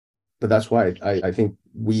that's why I think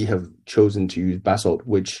we have chosen to use basalt,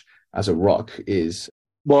 which as a rock is...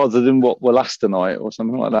 Rather than wollastonite or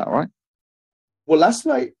something like that, right?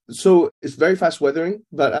 Wollastonite, so it's very fast weathering,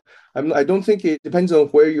 but I don't think it depends on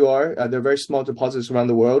where you are. There are very small deposits around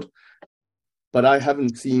the world. But I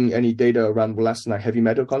haven't seen any data around wollastonite heavy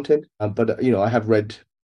metal content. But I have read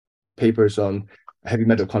papers on heavy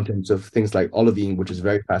metal contents of things like olivine, which is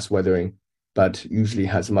very fast weathering, but usually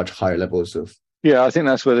has much higher levels of... Yeah, I think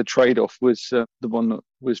that's where the trade-off was the one that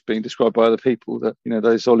was being described by other people, that,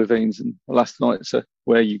 those olivines and wolastonites are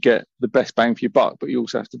where you get the best bang for your buck, but you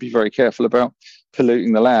also have to be very careful about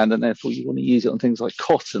polluting the land, and therefore you want to use it on things like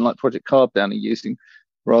cotton, like Project Carb Down are using,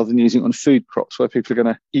 rather than using it on food crops where people are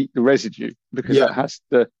going to eat the residue, because that has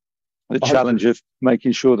the challenge of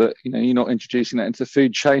making sure that you're not introducing that into the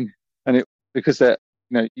food chain, and because they're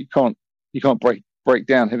you can't break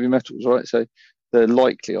down heavy metals, right? So they're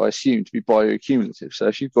likely, I assume, to be bioaccumulative. So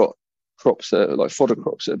if you've got crops that are like fodder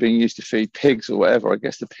crops that are being used to feed pigs or whatever, I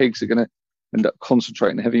guess the pigs are going to end up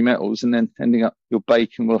concentrating the heavy metals, and then ending up your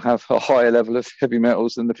bacon will have a higher level of heavy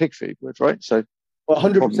metals than the pig feed would, right? So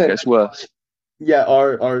 100% gets worse. Yeah,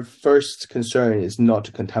 our first concern is not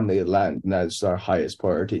to contaminate land, and that's our highest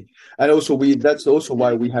priority. And also that's also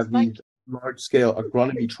why we have these large scale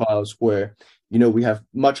agronomy trials where we have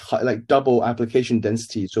much high, like double application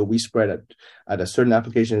density. So we spread at a certain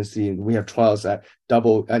application density, and we have trials at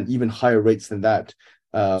double and even higher rates than that.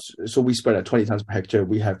 So we spread at 20 tons per hectare.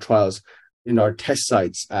 We have trials in our test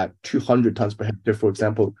sites at 200 tons per hectare, for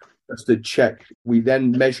example. Just to check, we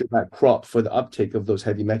then measure that crop for the uptake of those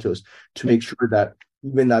heavy metals to make sure that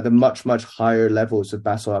even at the much, much higher levels of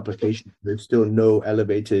basalt application, there's still no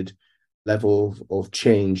elevated level of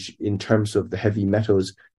change in terms of the heavy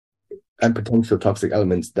metals and potential toxic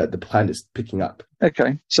elements that the plant is picking up.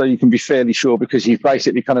 Okay, so you can be fairly sure because you've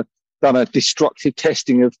basically kind of done a destructive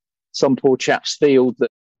testing of some poor chap's field,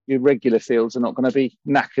 that your regular fields are not going to be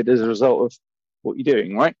knackered as a result of what you're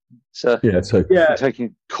doing, right? So you're taking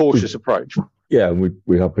a cautious approach. Yeah, and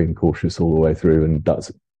we have been cautious all the way through, and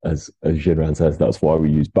that's, as Jinran says, that's why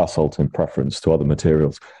we use basalt in preference to other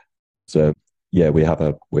materials. So yeah, we have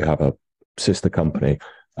a sister company.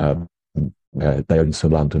 They own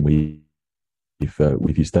some land, and we've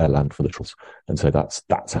used their land for the trials, and so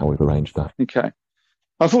that's how we've arranged that. Okay.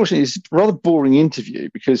 Unfortunately, it's a rather boring interview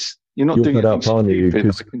because you're not doing anything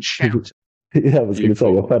stupid. I can shout. Yeah, I was going to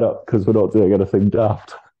say you're fed up because we're not doing anything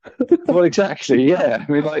daft. Well, exactly. Yeah,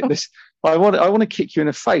 I mean, like this. I want to kick you in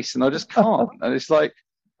the face, and I just can't. And it's like,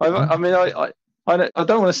 I don't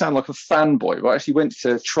want to sound like a fanboy, but I actually went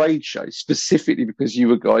to a trade show specifically because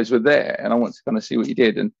you guys were there, and I wanted to kind of see what you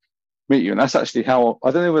did and meet you. And that's actually how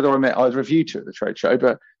I don't know whether I met either of you two at the trade show,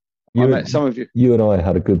 but I met some of you. You and I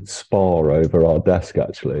had a good spar over our desk,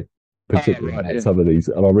 actually. Particularly some of these,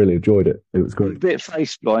 and I really enjoyed it. It was great. I'm a bit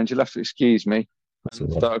face blind, you'll have to excuse me. So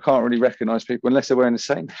I can't really recognise people unless they're wearing the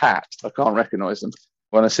same hat. I can't recognise them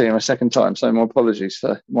when I see them a second time. So my apologies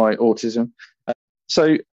for my autism.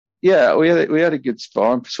 So yeah, we had a good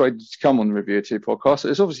spar. I'm persuaded to come on the Reviewer 2 podcast.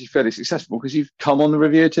 It's obviously fairly successful because you've come on the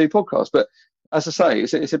Reviewer 2 podcast. But as I say,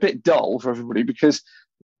 it's a bit dull for everybody because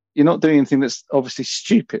you're not doing anything that's obviously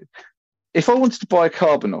stupid. If I wanted to buy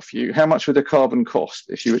carbon off you, how much would a carbon cost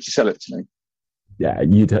if you were to sell it to me? Yeah,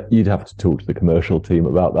 you'd have to talk to the commercial team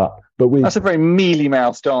about that. But that's a very mealy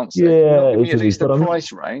mouthed answer. Yeah, give me at least the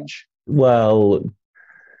price range. Well,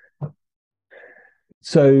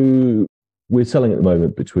 so we're selling at the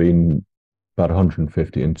moment between about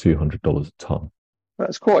 $150 and $200 a ton.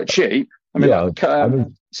 That's quite cheap. I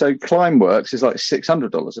mean, so Climeworks is like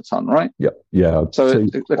 $600 a ton, right? Yeah. So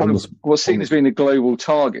what's seen as being a global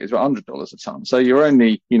target is about $100 a ton. So you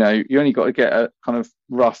only got to get a kind of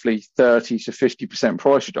roughly 30 to 50%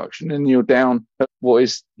 price reduction, and you're down at what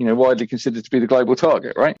is widely considered to be the global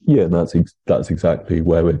target, right? Yeah, and that's exactly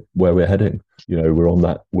where we're heading. We're on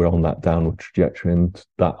that downward trajectory, and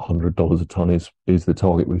that $100 a ton is the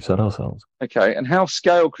target we've set ourselves. Okay, and how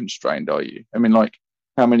scale constrained are you? I mean, like,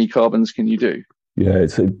 how many carbons can you do? Yeah,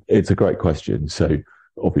 it's a great question. So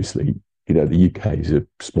obviously, the UK is a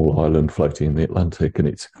small island floating in the Atlantic,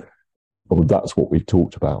 and that's what we've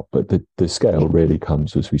talked about. But the scale really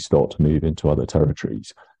comes as we start to move into other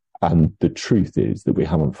territories. And the truth is that we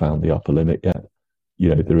haven't found the upper limit yet.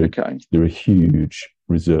 There are huge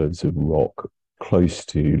reserves of rock close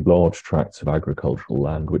to large tracts of agricultural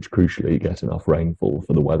land, which crucially get enough rainfall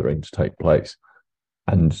for the weathering to take place.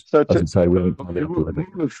 And so as I say, we haven't found the upper limit.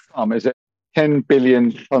 Is it 10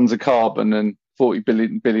 billion tons of carbon and 40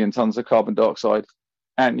 billion tons of carbon dioxide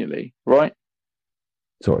annually, right?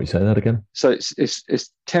 Sorry, say that again. So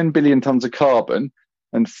it's 10 billion tons of carbon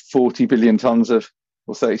and 40 billion tons of,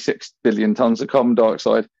 or 36 billion tons of carbon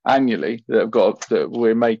dioxide annually that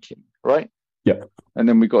we're making, right? Yeah. And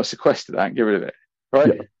then we've got to sequester that and get rid of it,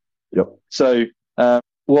 right? Yep. So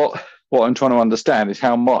what I'm trying to understand is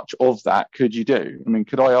how much of that could you do? I mean,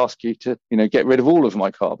 could I ask you to, get rid of all of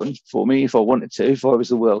my carbon for me if I wanted to, if I was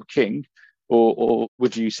the world king? Or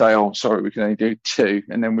would you say, oh, sorry, we can only do 2,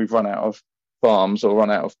 and then we've run out of farms or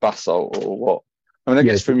run out of basalt or what? I mean, I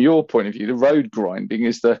guess from your point of view, the road grinding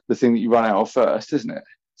is the thing that you run out of first, isn't it?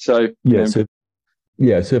 So, so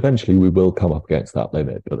eventually we will come up against that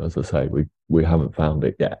limit. But as I say, we haven't found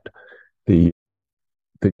it yet.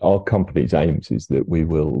 Our company's aims is that we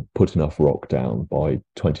will put enough rock down by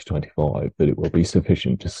 2025 that it will be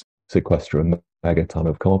sufficient to sequester a megaton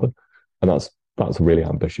of carbon, and that's a really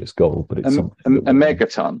ambitious goal. But it's a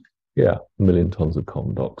megaton. Yeah, 1 million tons of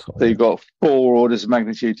carbon dioxide. So you've got 4 orders of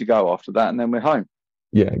magnitude to go after that, and then we're home.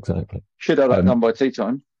 Yeah, exactly. Should have that done by tea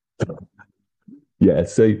time. Yeah,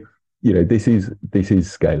 so this is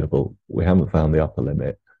scalable. We haven't found the upper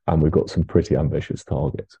limit, and we've got some pretty ambitious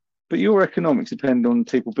targets. But your economics depend on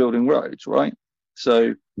people building roads, right?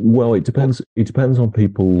 So, well, it depends. It depends on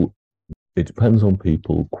people. It depends on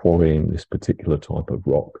people quarrying this particular type of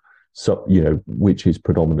rock. So, which is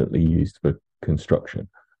predominantly used for construction,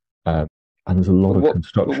 and there's a lot of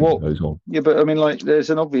construction that goes on. Yeah, but I mean, like, there's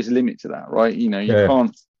an obvious limit to that, right? You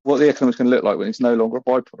can't. What the economics going to look like when it's no longer a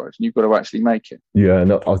byproduct, and you've got to actually make it. Yeah,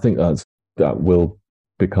 no, I think that will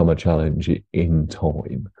become a challenge in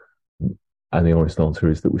time. And the honest answer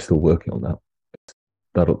is that we're still working on that.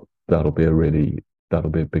 That'll be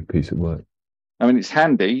a big piece of work. I mean, it's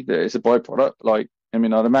handy that it's a byproduct. Like, I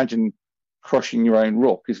mean, I'd imagine crushing your own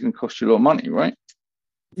rock is going to cost you a lot of money, right?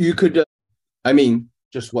 You could,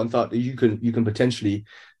 just one thought. You can potentially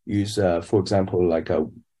use, for example, like a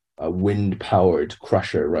wind-powered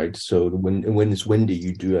crusher, right? So when it's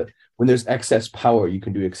windy, when there's excess power, you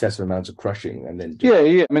can do excessive amounts of crushing, and then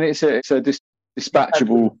I mean, it's a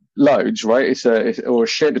dispatchable loads, right? It's a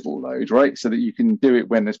sheddable load, right? So that you can do it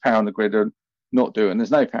when there's power on the grid, or not do it when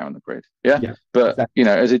there's no power on the grid. Yeah. But exactly.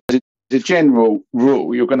 As a general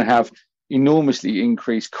rule, you're going to have enormously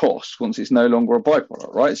increased costs once it's no longer a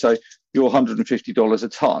byproduct, right? So your $150 a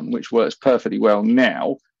ton, which works perfectly well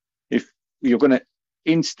now, if you're going to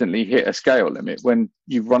instantly hit a scale limit when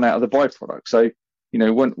you've run out of the byproduct. So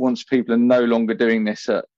once people are no longer doing this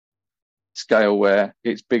at scale where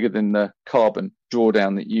it's bigger than the carbon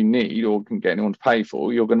drawdown that you need or can get anyone to pay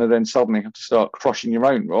for, you're going to then suddenly have to start crushing your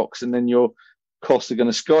own rocks, and then your costs are going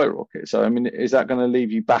to skyrocket. So, I mean, is that going to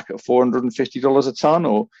leave you back at $450 a ton,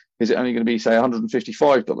 or is it only going to be, say,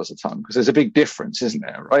 $155 a ton? Because there's a big difference, isn't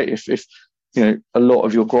there, right? If a lot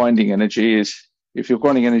of your grinding energy is, if your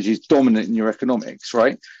grinding energy is dominant in your economics,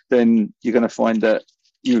 right, then you're going to find that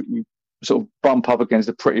you sort of bump up against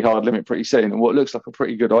a pretty hard limit pretty soon, and what looks like a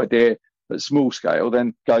pretty good idea at small scale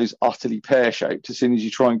then goes utterly pear-shaped as soon as you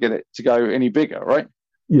try and get it to go any bigger, right?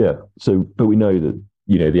 Yeah. So, but we know that,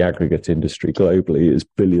 the aggregate industry globally is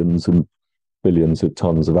billions and billions of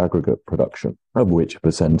tons of aggregate production, of which a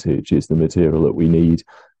percentage is the material that we need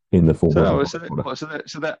in the form of. So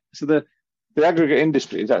the aggregate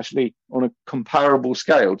industry is actually on a comparable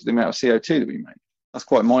scale to the amount of CO2 that we make. That's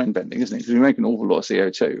quite mind-bending, isn't it? Because we make an awful lot of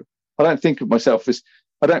CO2. I don't think of myself as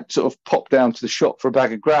I don't sort of pop down to the shop for a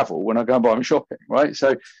bag of gravel when I go and buy my shopping, right?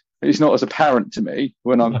 So it's not as apparent to me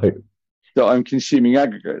when that I'm consuming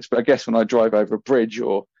aggregates. But I guess when I drive over a bridge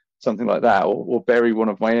or something like that, or bury one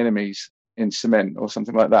of my enemies in cement or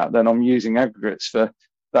something like that, then I'm using aggregates for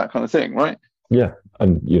that kind of thing, right? Yeah,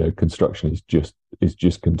 and construction is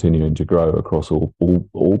just continuing to grow across all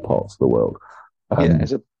parts of the world.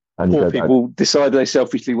 As poor people decide they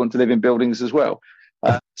selfishly want to live in buildings as well.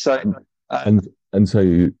 So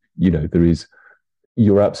there is.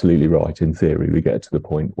 You're absolutely right. In theory, we get to the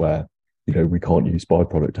point where we can't use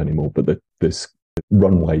byproduct anymore, but this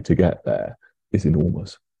runway to get there is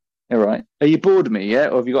enormous. All right. Are you bored of me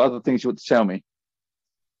yet, or have you got other things you want to tell me?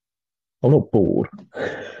 I'm not bored.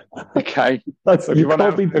 Okay. Have you run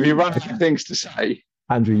out of things to say?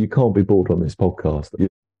 Andrew, you can't be bored on this podcast.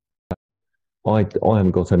 I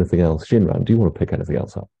haven't got anything else. Shinran, do you want to pick anything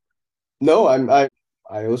else up? No, I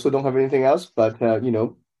also don't have anything else, but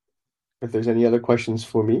if there's any other questions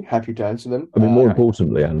for me, happy to answer them. I mean, more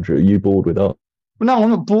importantly, Andrew, are you bored with us? Well, no,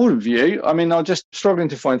 I'm not bored with you. I mean, I'm just struggling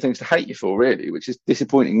to find things to hate you for, really, which is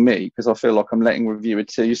disappointing me because I feel like I'm letting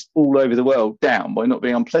reviewers all over the world down by not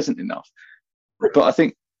being unpleasant enough. But I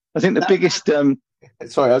think the biggest.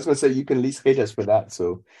 Sorry, I was going to say you can at least hate us for that.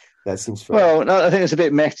 So that seems fair. Well, no, I think it's a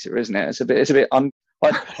bit meta, isn't it? It's a bit.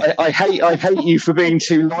 I hate you for being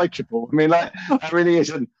too likable. I mean, like, it really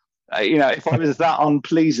isn't. If I was that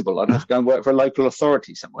unpleasable, I'd have to go and work for a local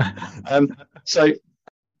authority somewhere. I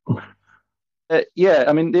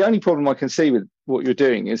mean, the only problem I can see with what you're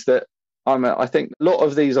doing is that I think a lot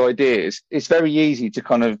of these ideas, it's very easy to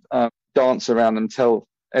kind of dance around and tell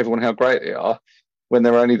everyone how great they are when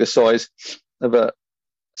they're only the size of a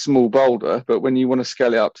small boulder. But when you want to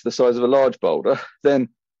scale it up to the size of a large boulder, then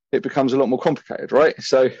it becomes a lot more complicated, right?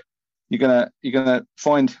 So you're gonna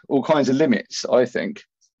find all kinds of limits, I think,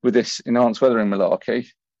 with this enhanced weathering malarkey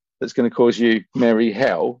that's going to cause you merry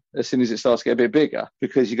hell as soon as it starts to get a bit bigger,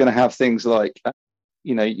 because you're going to have things like,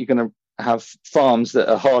 you're going to have farms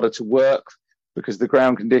that are harder to work because the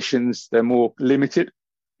ground conditions, they're more limited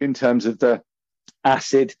in terms of the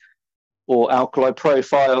acid or alkali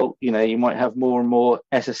profile. You might have more and more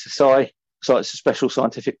SSSI, sites of special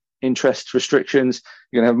scientific interest restrictions.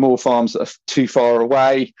 You're going to have more farms that are too far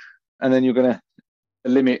away, and then you're going to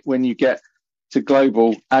limit when you get to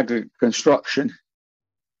global agri construction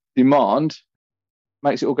demand,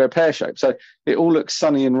 makes it all go pear-shaped. So it all looks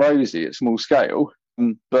sunny and rosy at small scale,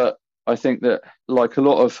 but I think that, like a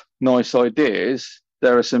lot of nice ideas,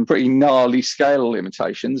 there are some pretty gnarly scale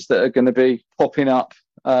limitations that are going to be popping up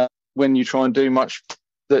when you try and do much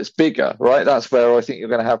that's bigger, right? That's where I think you're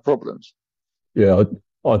going to have problems. Yeah,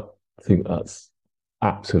 I think that's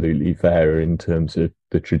absolutely fair in terms of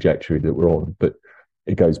the trajectory that we're on, but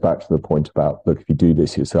it goes back to the point about, look, if you do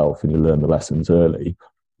this yourself and you learn the lessons early,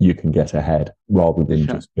 you can get ahead rather than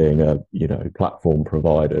just being a platform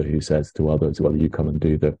provider who says to others, well, you come and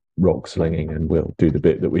do the rock slinging and we'll do the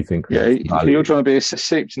bit that we think. Yeah, you're trying to be a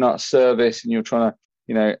soup to nuts service, and you're trying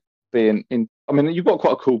to be in. I mean, you've got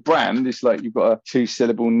quite a cool brand. It's like you've got a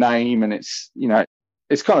 2-syllable name, and it's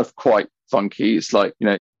it's kind of quite funky. It's like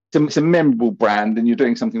it's a memorable brand, and you're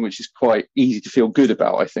doing something which is quite easy to feel good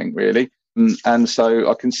about, I think, really. And so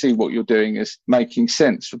I can see what you're doing is making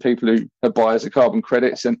sense for people who are buyers of carbon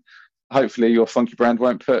credits, and hopefully your funky brand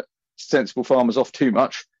won't put sensible farmers off too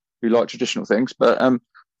much who like traditional things. But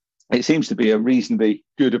it seems to be a reasonably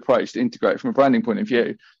good approach to integrate from a branding point of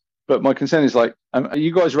view. But my concern is, like, are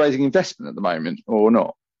you guys raising investment at the moment or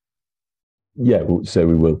not? Yeah, so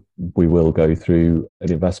we will go through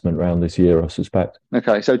an investment round this year, I suspect.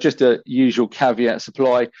 Okay, so just a usual caveat: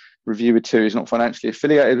 supply Reviewer 2 is not financially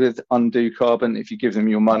affiliated with Undo Carbon. If you give them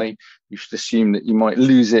your money, you should assume that you might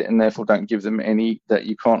lose it, and therefore don't give them any that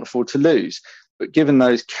you can't afford to lose. But given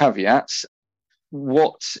those caveats,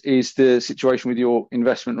 what is the situation with your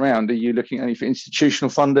investment round? Are you looking only for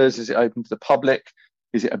institutional funders? Is it open to the public?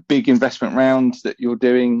 Is it a big investment round that you're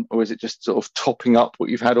doing, or is it just sort of topping up what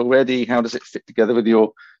you've had already? How does it fit together with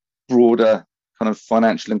your broader kind of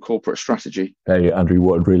financial and corporate strategy? Hey, Andrew,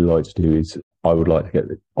 what I'd really like to do is I would like to get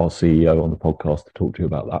our CEO on the podcast to talk to you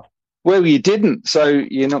about that. Well, you didn't, so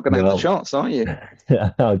you're not going to have a chance, are you?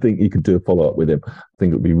 Yeah, I think you could do a follow-up with him. I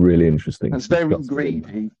think it would be really interesting. That's very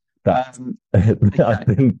greedy. I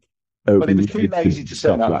think... But if he's too lazy to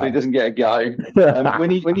turn up, he doesn't get a go. When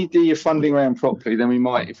you do your funding round properly, then we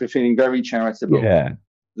might, if we're feeling very charitable,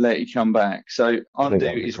 let you come back. So Undo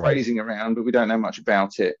is raising around, but we don't know much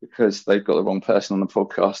about it because they've got the wrong person on the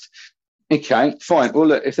podcast. Okay, fine. Well,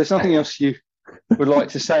 look, if there's nothing else you would like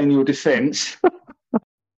to say in your defence,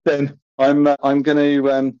 then I'm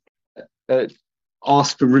going to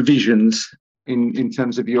ask for revisions in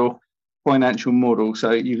terms of your financial model.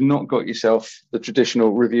 So you've not got yourself the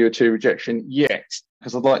traditional reviewer 2 rejection yet,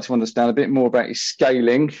 because I'd like to understand a bit more about your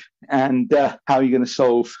scaling and how you're going to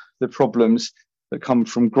solve the problems that come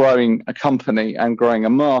from growing a company and growing a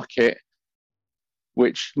market,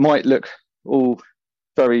 which might look all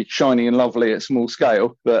very shiny and lovely at small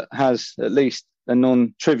scale, but has at least a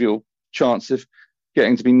non-trivial chance of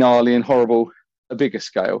getting to be gnarly and horrible at a bigger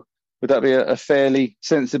scale. Would that be a fairly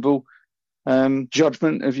sensible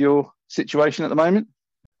judgment of your situation at the moment?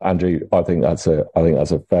 Andrew, I think that's a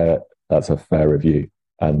fair review.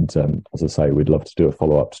 And as I say, we'd love to do a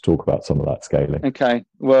follow-up to talk about some of that scaling. Okay.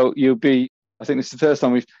 Well, I think this is the first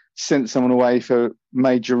time we've sent someone away for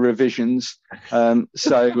major revisions. So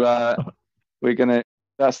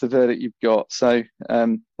that's the verdict you've got. So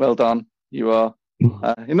well done. You're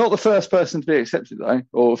not the first person to be accepted, though,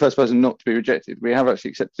 or the first person not to be rejected. We have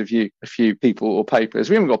actually accepted a few people or papers.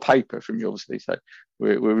 We haven't got a paper from you, obviously, so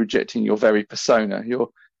we're rejecting your very persona. You're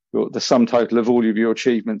the sum total of all of your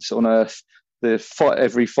achievements on Earth.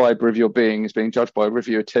 Every fibre of your being is being judged by a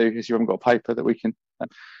reviewer 2, because you haven't got a paper that we can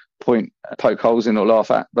poke holes in or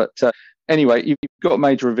laugh at. But anyway, you've got a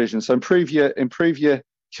major revision. So improve your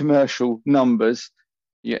commercial numbers,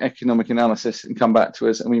 your economic analysis, and come back to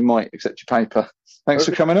us, and we might accept your paper. Thanks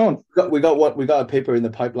for coming on. We got a paper in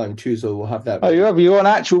the pipeline too, so we'll have that. Oh, you got an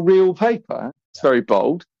actual real paper? It's very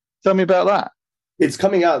bold. Tell me about that. It's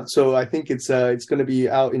coming out, so I think it's going to be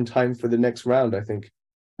out in time for the next round, I think.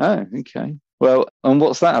 Oh, okay. Well, and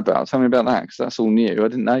what's that about? Tell me about that, because that's all new. I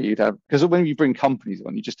didn't know you'd have, because when you bring companies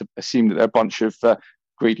on, you just assume that they're a bunch of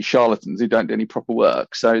greedy charlatans who don't do any proper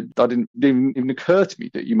work. So that didn't even occur to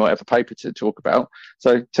me that you might have a paper to talk about.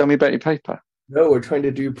 So tell me about your paper. No, we're trying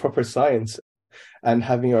to do proper science and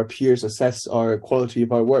having our peers assess our quality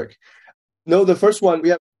of our work. No, the first one,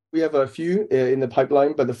 we have a few in the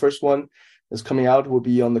pipeline, but the first one that's coming out will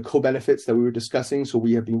be on the co-benefits that we were discussing. So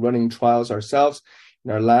we have been running trials ourselves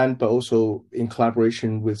in our land, but also in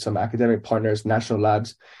collaboration with some academic partners, national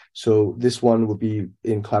labs. So this one will be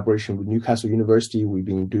in collaboration with Newcastle University. We've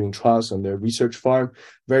been doing trials on their research farm,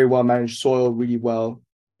 very well managed soil, really well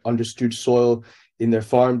understood soil in their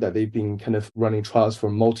farm that they've been kind of running trials for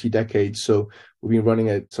multi-decades. So we've been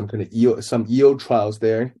running some yield trials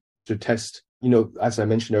there to test, as I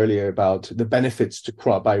mentioned earlier, about the benefits to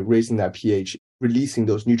crop by raising that pH, releasing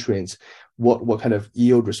those nutrients. What kind of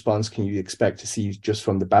yield response can you expect to see just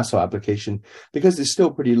from the basil application? Because it's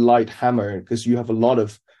still pretty light hammer, because you have a lot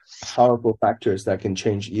of powerful factors that can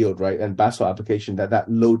change yield, right? And basil application, that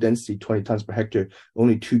low density, 20 tons per hectare,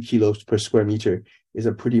 only 2 kilos per square meter, is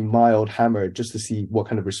a pretty mild hammer just to see what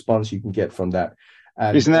kind of response you can get from that.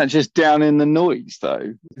 And isn't that just down in the noise,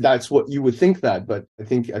 though? That's what you would think that, but I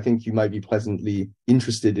think you might be pleasantly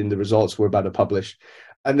interested in the results we're about to publish.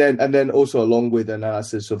 And then also along with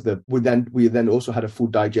analysis of we then also had a full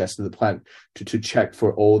digest of the plant to check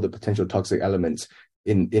for all the potential toxic elements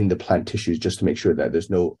in the plant tissues, just to make sure that there's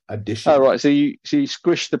no addition. Oh, right. So you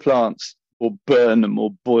squish the plants or burn them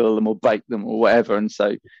or boil them or bake them or whatever, and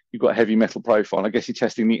so you've got a heavy metal profile. I guess you're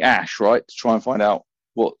testing the ash, right, to try and find out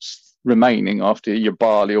what's remaining after your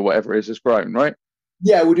barley or whatever it is has grown, right?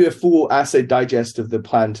 Yeah, we do a full assay digest of the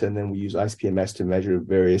plant, and then we use ICP-MS to measure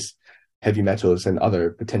various heavy metals and other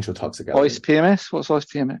potential toxic elements. ICP-MS? What's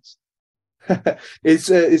ICP-MS?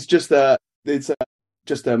 It's just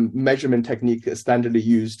a measurement technique standardly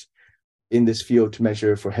used in this field to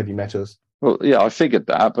measure for heavy metals. Well, yeah, I figured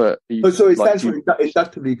that, but so it stands for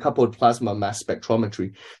inductively coupled plasma mass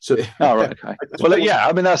spectrometry. So, oh, right, okay. Well, yeah,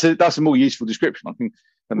 I mean that's a more useful description. I think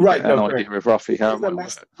right, an idea of roughly how it's a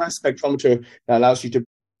mass spectrometer that allows you to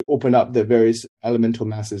open up the various elemental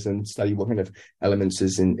masses and study what kind of elements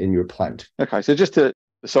is in your plant. Okay, so just to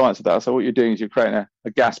the science of that, so what you're doing is you're creating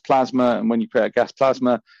a gas plasma, and when you create a gas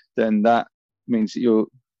plasma, then that means that you're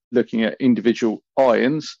looking at individual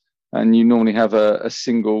ions, and you normally have a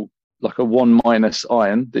single, like a 1-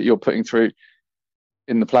 ion that you're putting through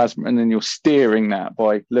in the plasma, and then you're steering that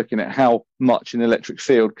by looking at how much an electric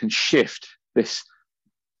field can shift this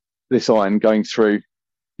ion going through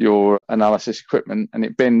your analysis equipment, and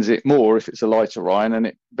it bends it more if it's a lighter ion, and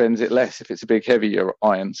it bends it less if it's a big heavier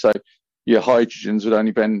ion. So your hydrogens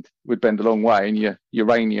would bend a long way, and your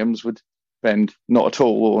uraniums would bend not at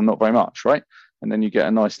all or not very much, right? And then you get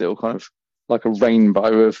a nice little kind of like a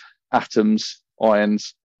rainbow of atoms,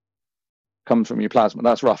 ions come from your plasma.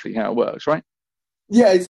 That's roughly how it works, right?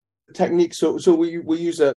 Yeah, it's a technique. So we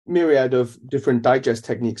use a myriad of different digest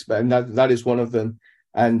techniques, but and that is one of them.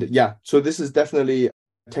 And yeah, so this is definitely a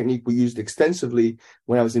technique we used extensively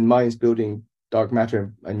when I was in mines building dark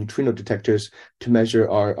matter and neutrino detectors to measure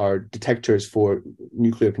our detectors for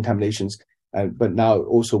nuclear contaminations. But now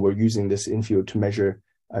also we're using this in-field to measure,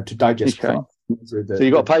 to digest. Okay. So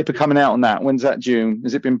you've got a paper coming out on that. When's that due?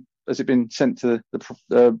 Has it been sent to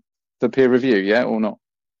the peer review yet or not?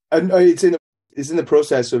 It's in the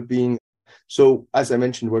process of being. So as I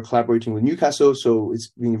mentioned, we're collaborating with Newcastle, so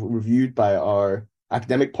it's being reviewed by our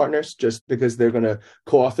academic partners just because they're going to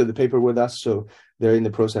co-author the paper with us. So they're in the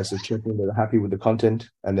process of checking that they're happy with the content,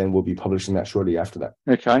 and then we'll be publishing that shortly after that.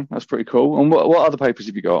 Okay, that's pretty cool. And what other papers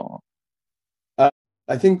have you got?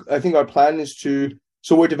 I think our plan is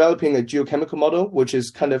so we're developing a geochemical model, which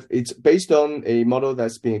is it's based on a model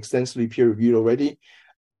that's been extensively peer reviewed already,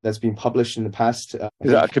 that's been published in the past.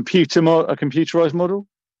 Is that a computerized model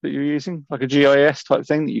that you're using, like a GIS type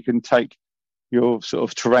thing that you can take your sort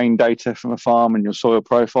of terrain data from a farm and your soil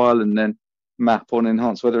profile and then map on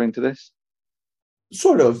enhanced weather into this?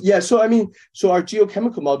 Sort of, yeah. So our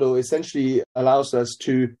geochemical model essentially allows us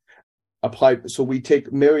to apply. So we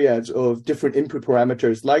take myriads of different input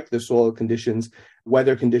parameters like the soil conditions,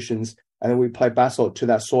 weather conditions, and then we apply basalt to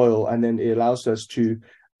that soil, and then it allows us to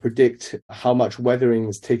predict how much weathering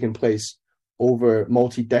is taking place over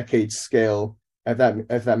multi-decade scale. If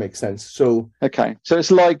that makes sense. So okay, so it's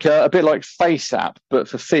like a bit like FaceApp, but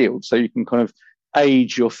for fields. So you can kind of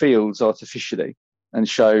age your fields artificially and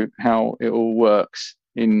show how it all works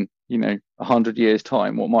in 100 years'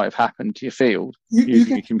 time. What might have happened to your field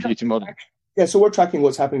using a computing model? Yeah, so we're tracking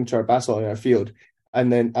what's happening to our basalt in our field,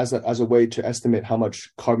 and then as a way to estimate how much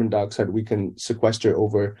carbon dioxide we can sequester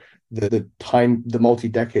over the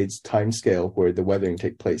multi-decades time scale where the weathering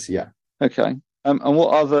take place. Yeah. Okay. And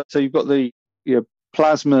what other? So you've got the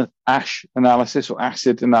plasma ash analysis or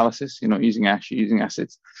acid analysis. You're not using ash, you're using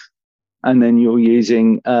acids. And then you're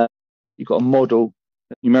using, you've got a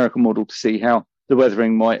numerical model to see how the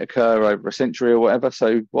weathering might occur over a century or whatever.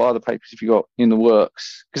 So what other papers have you got in the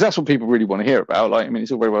works? Because that's what people really want to hear about.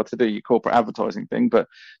 It's all very well to do your corporate advertising thing, but a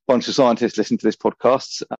bunch of scientists listen to this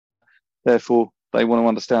podcast. Therefore, they want to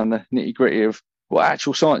understand the nitty gritty of what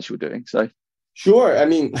actual science you're doing. So, sure.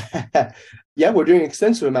 Yeah, we're doing an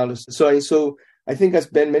extensive amount of science. So I think, as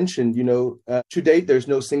Ben mentioned, to date, there's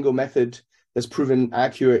no single method that's proven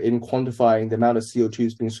accurate in quantifying the amount of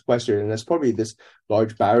CO2 being sequestered. And that's probably this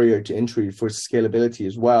large barrier to entry for scalability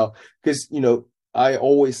as well. Because, I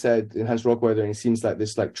always said enhanced rock weathering seems like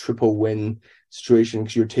this triple win situation,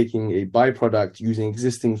 because you're taking a byproduct using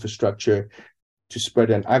existing infrastructure to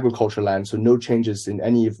spread an agricultural land. So no changes in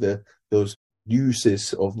any of those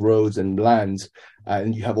uses of roads and lands.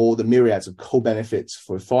 And you have all the myriads of co-benefits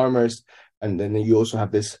for farmers. And then you also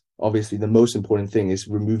have this, obviously, the most important thing is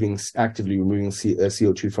actively removing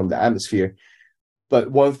CO2 from the atmosphere.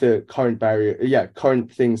 But one of the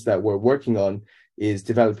current things that we're working on is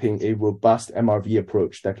developing a robust MRV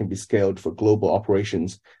approach that can be scaled for global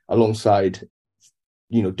operations alongside,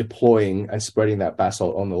 deploying and spreading that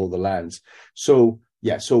basalt on all the lands. So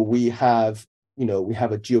we have a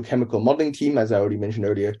geochemical modeling team, as I already mentioned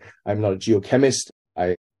earlier. I'm not a geochemist.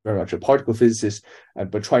 I very much a particle physicist,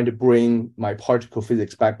 but trying to bring my particle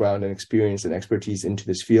physics background and experience and expertise into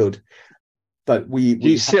this field. But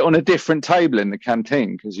we sit on a different table in the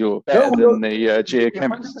canteen because you're better than the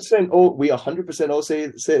geochemists. We 100% all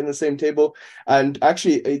sit in the same table, and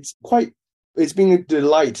actually, it's been a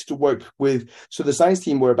delight to work with. So the science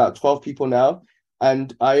team, we're about 12 people now.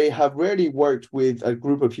 And I have rarely worked with a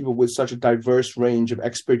group of people with such a diverse range of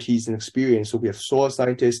expertise and experience. So we have soil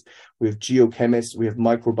scientists, we have geochemists, we have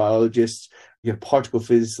microbiologists, we have particle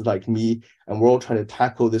physicists like me, and we're all trying to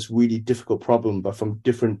tackle this really difficult problem, but from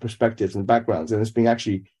different perspectives and backgrounds. And it's been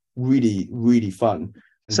actually really, really fun.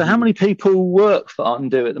 So how many people work for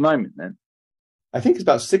Undo at the moment then? I think it's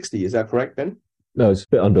about 60. Is that correct, Ben? No, it's a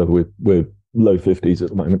bit under. We're low 50s at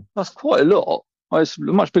the moment. That's quite a lot. It's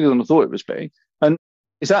much bigger than I thought it was be. And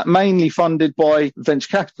is that mainly funded by venture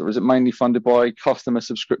capital, or is it mainly funded by customer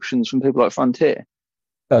subscriptions from people like Frontier?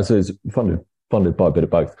 So it's funded by a bit of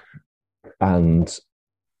both. And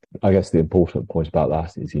I guess the important point about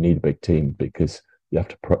that is you need a big team, because you have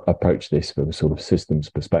to approach this from a sort of systems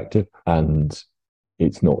perspective. And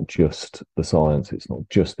it's not just the science, it's not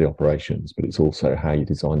just the operations, but it's also how you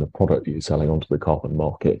design the product that you're selling onto the carbon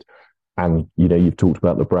market. And, you've talked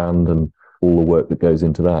about the brand and all the work that goes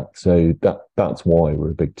into that. So that's why we're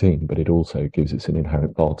a big team, but it also gives us an inherent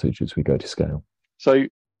advantage as we go to scale. So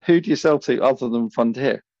who do you sell to other than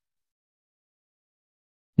Frontier?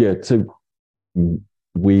 Yeah, so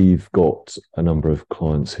we've got a number of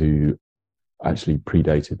clients who actually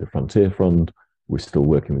predated the Frontier Fund. We're still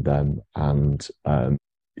working with them. And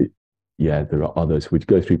there are others. We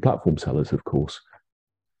go through platform sellers, of course,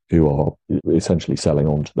 who are essentially selling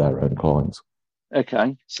on to their own clients.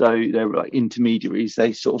 Okay, so they're like intermediaries.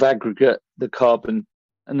 They sort of aggregate the carbon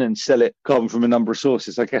and then sell it carbon from a number of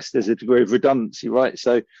sources. I guess there's a degree of redundancy, right?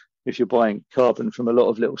 So if you're buying carbon from a lot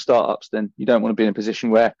of little startups, then you don't want to be in a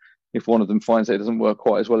position where if one of them finds that it doesn't work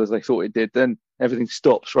quite as well as they thought it did, then everything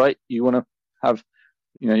stops, right? You want to have,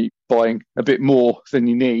 buying a bit more than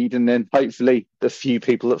you need, and then hopefully the few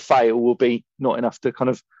people that fail will be not enough to kind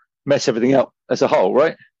of mess everything up as a whole,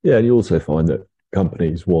 right? Yeah, and you also find that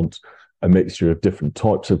companies want a mixture of different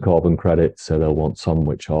types of carbon credits. So they'll want some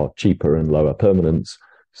which are cheaper and lower permanence,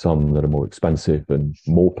 some that are more expensive and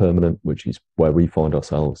more permanent, which is where we find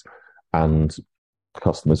ourselves. And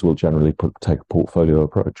customers will generally take a portfolio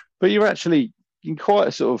approach. But you're actually in quite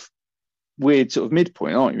a sort of weird sort of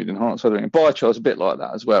midpoint, aren't you, with enhanced weathering? And biochar is a bit like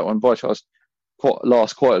that as well. And biochar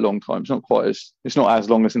lasts quite a long time. It's not as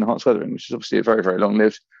long as enhanced weathering, which is obviously a very, very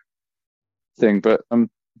long-lived thing. But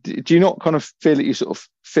do you not kind of feel that you sort of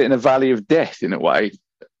fit in a valley of death in a way?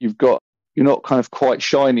 You're not kind of quite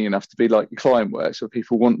shiny enough to be like Climeworks, where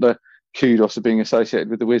people want the kudos of being associated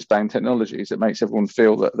with the whiz-bang technologies that makes everyone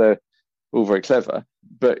feel that they're all very clever,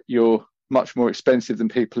 but you're much more expensive than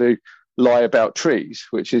people who lie about trees,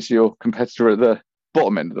 which is your competitor at the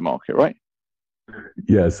bottom end of the market, right?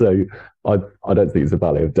 Yeah, so I don't think it's a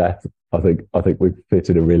valley of death. I think we've fit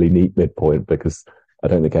in a really neat midpoint, because I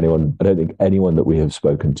don't think anyone that we have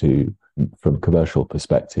spoken to from a commercial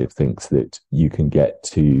perspective thinks that you can get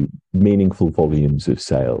to meaningful volumes of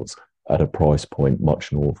sales at a price point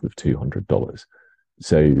much north of $200.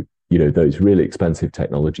 So, those really expensive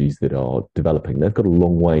technologies that are developing, they've got a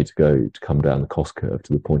long way to go to come down the cost curve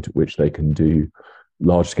to the point at which they can do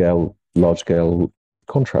large scale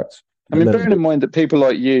contracts. I mean, bearing in mind that people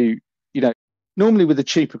like you, normally with the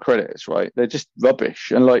cheaper credits, right, they're just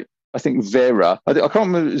rubbish. And like, I think Verra, I can't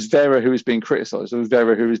remember if it was Verra who was being criticised, or it was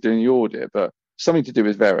Verra who was doing the audit, but something to do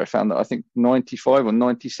with Verra found that I think 95 or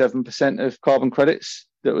 97% of carbon credits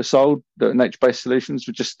that were sold, that were nature-based solutions,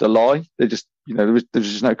 were just a lie. They just, there was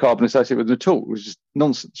just no carbon associated with them at all. It was just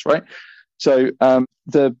nonsense, right? So I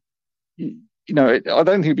don't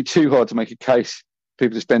think it'd be too hard to make a case for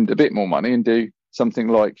people to spend a bit more money and do something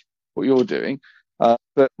like what you're doing.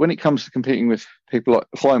 But when it comes to competing with people like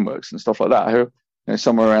Climeworks and stuff like that, who are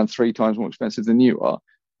somewhere around 3 times more expensive than you are,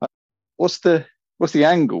 what's the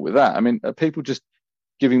angle with that? I mean, are people just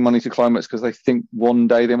giving money to Climeworks because they think one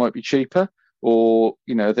day they might be cheaper? Or,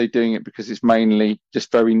 are they doing it because it's mainly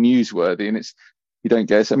just very newsworthy and you don't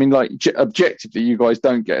get, I mean, like objectively, you guys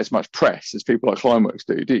don't get as much press as people like Climeworks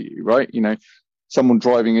do you? Right? Someone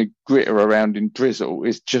driving a gritter around in drizzle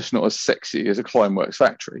is just not as sexy as a Climeworks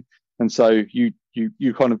factory. And so you're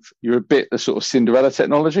a bit the sort of Cinderella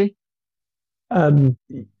technology.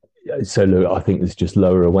 So look, I think there's just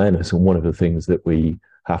lower awareness. And one of the things that we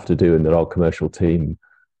have to do and that our commercial team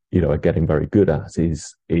are getting very good at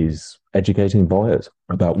is educating buyers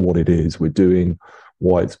about what it is we're doing,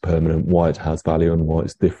 why it's permanent, why it has value, and why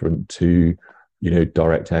it's different to,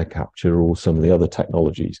 direct air capture or some of the other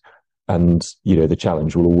technologies. And, the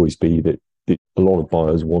challenge will always be that a lot of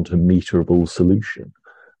buyers want a meterable solution.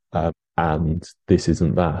 And this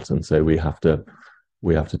isn't that. And so we have to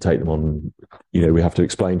take them on, we have to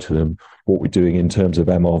explain to them what we're doing in terms of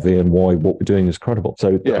MRV and why what we're doing is credible.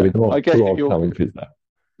 So yeah, I guess challenges there.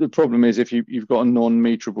 The problem is if you've got a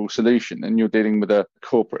non-meterable solution and you're dealing with a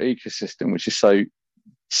corporate ecosystem which is so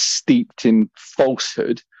steeped in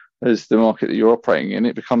falsehood as the market that you're operating in,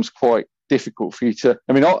 it becomes quite difficult for you to.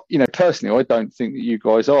 I mean, personally, I don't think that you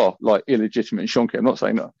guys are like illegitimate and shonky. I'm not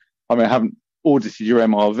saying that. I mean, I haven't audited your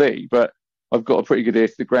MRV, but I've got a pretty good ear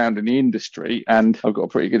to the ground in the industry, and I've got a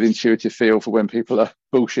pretty good intuitive feel for when people are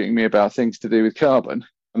bullshitting me about things to do with carbon.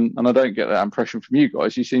 And I don't get that impression from you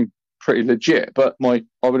guys. You seem pretty legit, but I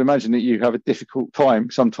would imagine that you have a difficult time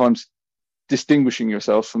sometimes distinguishing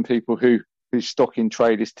yourselves from people whose stock in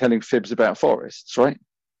trade is telling fibs about forests, right?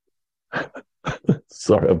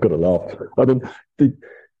 Sorry, I've got to laugh. I mean,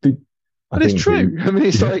 but it's true. I mean,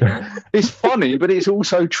 it's like it's funny, but it's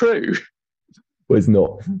also true. Well, it's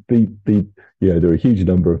not. There are a huge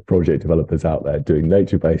number of project developers out there doing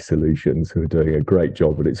nature-based solutions who are doing a great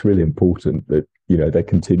job, and it's really important that they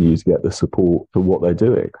continue to get the support for what they're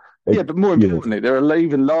doing. Yeah, but more importantly, there are an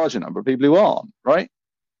even larger number of people who aren't, right?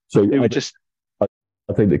 So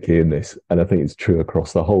I think the key in this, and I think it's true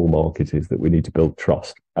across the whole market, is that we need to build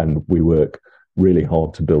trust, and we work really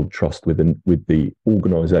hard to build trust with the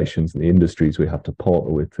organisations and the industries we have to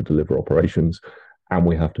partner with to deliver operations, and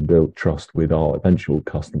we have to build trust with our eventual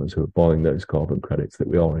customers who are buying those carbon credits that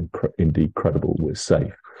we are indeed credible, we're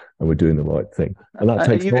safe, and we're doing the right thing. And that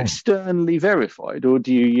takes time. Are you externally verified, or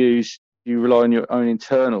do you rely on your own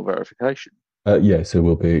internal verification? Yeah, so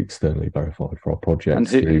we'll be externally verified for our And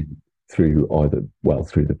projects who? through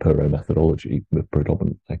through the Puro methodology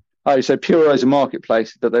predominantly. Oh, so Puro is a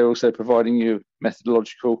marketplace, but they're also providing you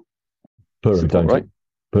methodological Puro support, don't, right?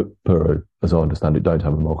 but Puro, as I understand it, don't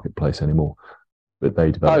have a marketplace anymore. But they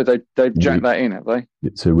Oh, develop. they've jacked that in, have they?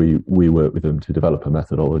 So we work with them to develop a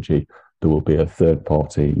methodology. There will be a third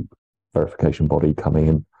party verification body coming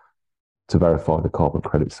in to verify the carbon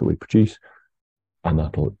credits that we produce, and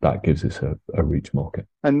that gives us a reach market.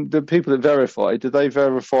 And the people that verify, do they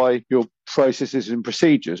verify your processes and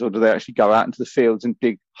procedures, or do they actually go out into the fields and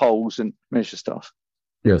dig holes and measure stuff?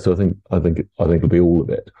 Yeah, so I think it'll be all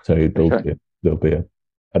of it. So there'll be an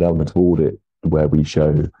element of audit where we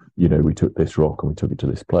show, we took this rock and we took it to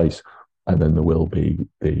this place, and then there will be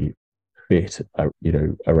the bit,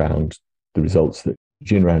 around the results that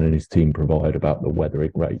Jinran and his team provide about the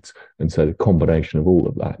weathering rates. And so the combination of all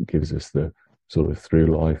of that gives us the sort of through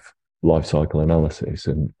life cycle analysis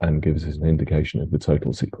and gives us an indication of the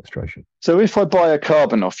total sequestration. So if I buy a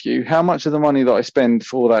carbon off you, how much of the money that I spend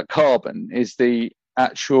for that carbon is the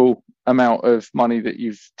actual amount of money that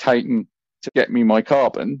you've taken to get me my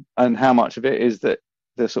carbon, and how much of it is that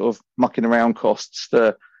the sort of mucking around costs,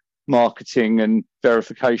 the marketing and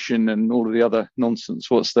verification and all of the other nonsense?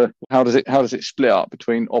 How does it split up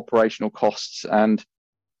between operational costs and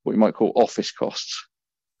what you might call office costs?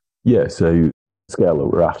 Yeah, so scale that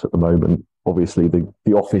we're at the moment, obviously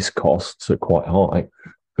the office costs are quite high,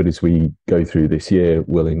 but as we go through this year,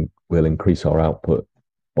 we'll increase our output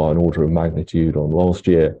by an order of magnitude on last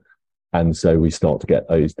year, and so we start to get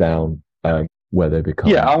those down where they become.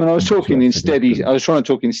 Yeah, I mean, I was trying to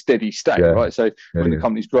talk in steady state, Yeah. right? So when the Yeah.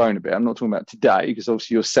 company's grown a bit, I'm not talking about today, because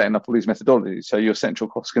obviously you're setting up all these methodologies, so your central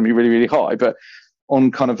costs can be really, really high. But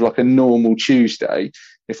on kind of like a normal Tuesday,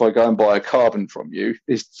 if I go and buy a carbon from you,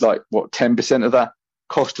 is like what 10% of that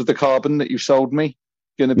cost of the carbon that you've sold me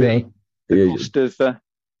going to be the cost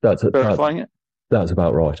of verifying it? That's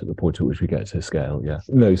about right at the point at which we get to scale. Yeah.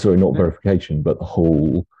 No, sorry, not verification, but the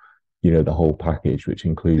whole package, which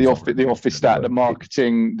includes the office stat, the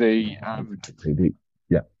marketing,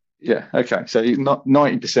 yeah. Okay, so not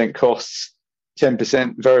 90% costs,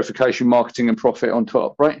 10% verification, marketing, and profit on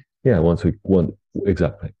top, right? Yeah.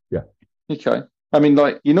 Exactly. Yeah. Okay. I mean,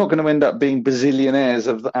 like, you're not going to end up being bazillionaires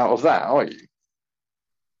out of that, are you?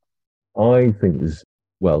 I think there's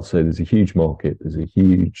a huge market. There's a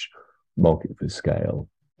huge market for scale,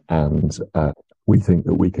 and we think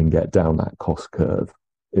that we can get down that cost curve.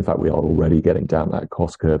 In fact, we are already getting down that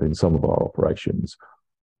cost curve in some of our operations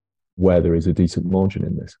where there is a decent margin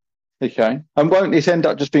in this. Okay. And won't this end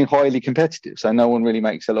up just being highly competitive? So no one really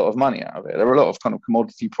makes a lot of money out of it. There are a lot of kind of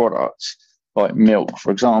commodity products like milk,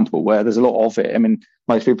 for example, where there's a lot of it. I mean,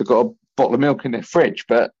 most people have got a bottle of milk in their fridge,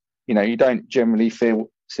 but you don't generally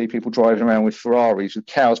see people driving around with Ferraris with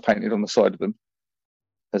cows painted on the side of them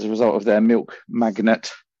as a result of their milk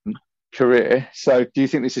magnate career. So do you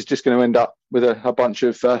think this is just going to end up with a bunch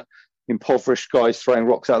of impoverished guys throwing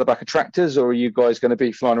rocks out the back of tractors, or are you guys going to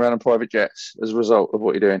be flying around in private jets as a result of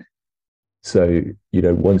what you're doing? So,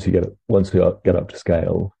 once you get up to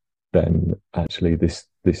scale, then actually this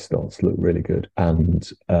starts to look really good. And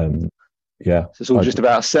so it's all just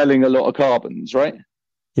about selling a lot of carbons, right?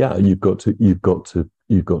 Yeah, you've got to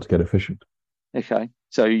get efficient. Okay.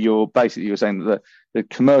 So you're saying that the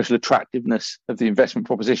commercial attractiveness of the investment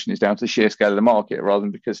proposition is down to the sheer scale of the market rather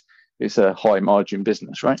than because it's a high margin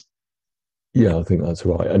business, right? Yeah, I think that's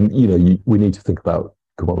right. And we need to think about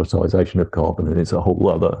commoditization of carbon, and it's a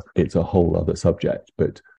whole other subject.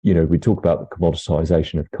 But we talk about the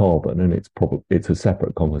commoditization of carbon, and it's a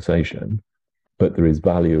separate conversation. But there is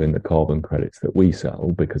value in the carbon credits that we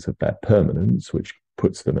sell because of their permanence, which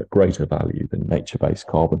puts them at greater value than nature-based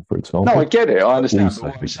carbon, for example. No, I get it. I understand. But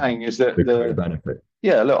what I'm saying is that the benefit.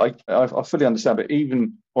 Yeah, look, I fully understand. But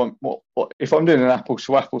even what if I'm doing an apples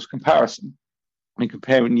to apples comparison and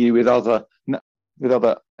comparing you with other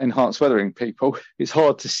enhanced weathering people, it's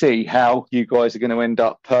hard to see how you guys are going to end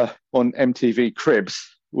up on MTV Cribs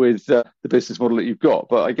with the business model that you've got.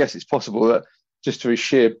 But I guess it's possible that just through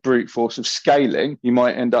sheer brute force of scaling, you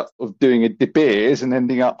might end up doing a De Beers and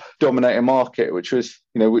ending up dominating a market, which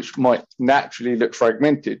might naturally look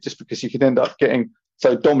fragmented, just because you could end up getting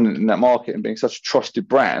so dominant in that market and being such a trusted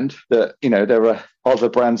brand that there are other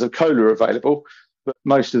brands of cola available, but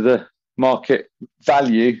most of the market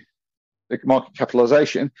value, the market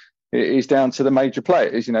capitalization, is down to the major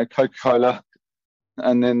players, Coca-Cola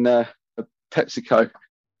and then PepsiCo,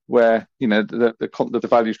 where the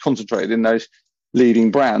value is concentrated in those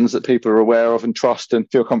leading brands that people are aware of and trust and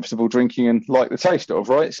feel comfortable drinking and like the taste of,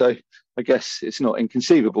 right? So I guess it's not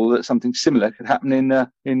inconceivable that something similar could happen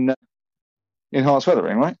in enhanced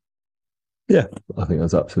weathering, right? Yeah, I think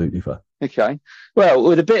that's absolutely fair. Okay. Well,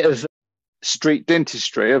 with a bit of street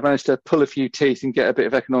dentistry, I've managed to pull a few teeth and get a bit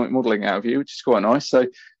of economic modelling out of you, which is quite nice. So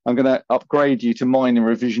I'm going to upgrade you to minor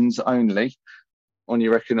revisions only on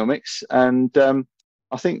your economics. And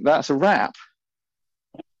I think that's a wrap.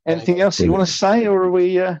 Anything else you want to say, or are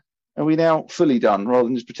we now fully done rather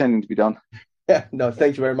than just pretending to be done? Yeah, no,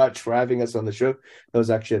 thank you very much for having us on the show. That was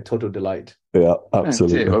actually a total delight. Yeah,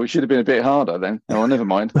 absolutely. Well, we should have been a bit harder then. Oh, never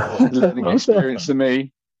mind. Learning experience for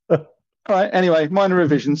me. All right. Anyway, minor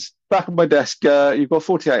revisions. Back on my desk. You've got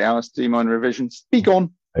 48 hours to do minor revisions. Be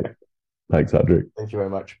gone. Thanks, Andrew. Thank you very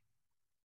much.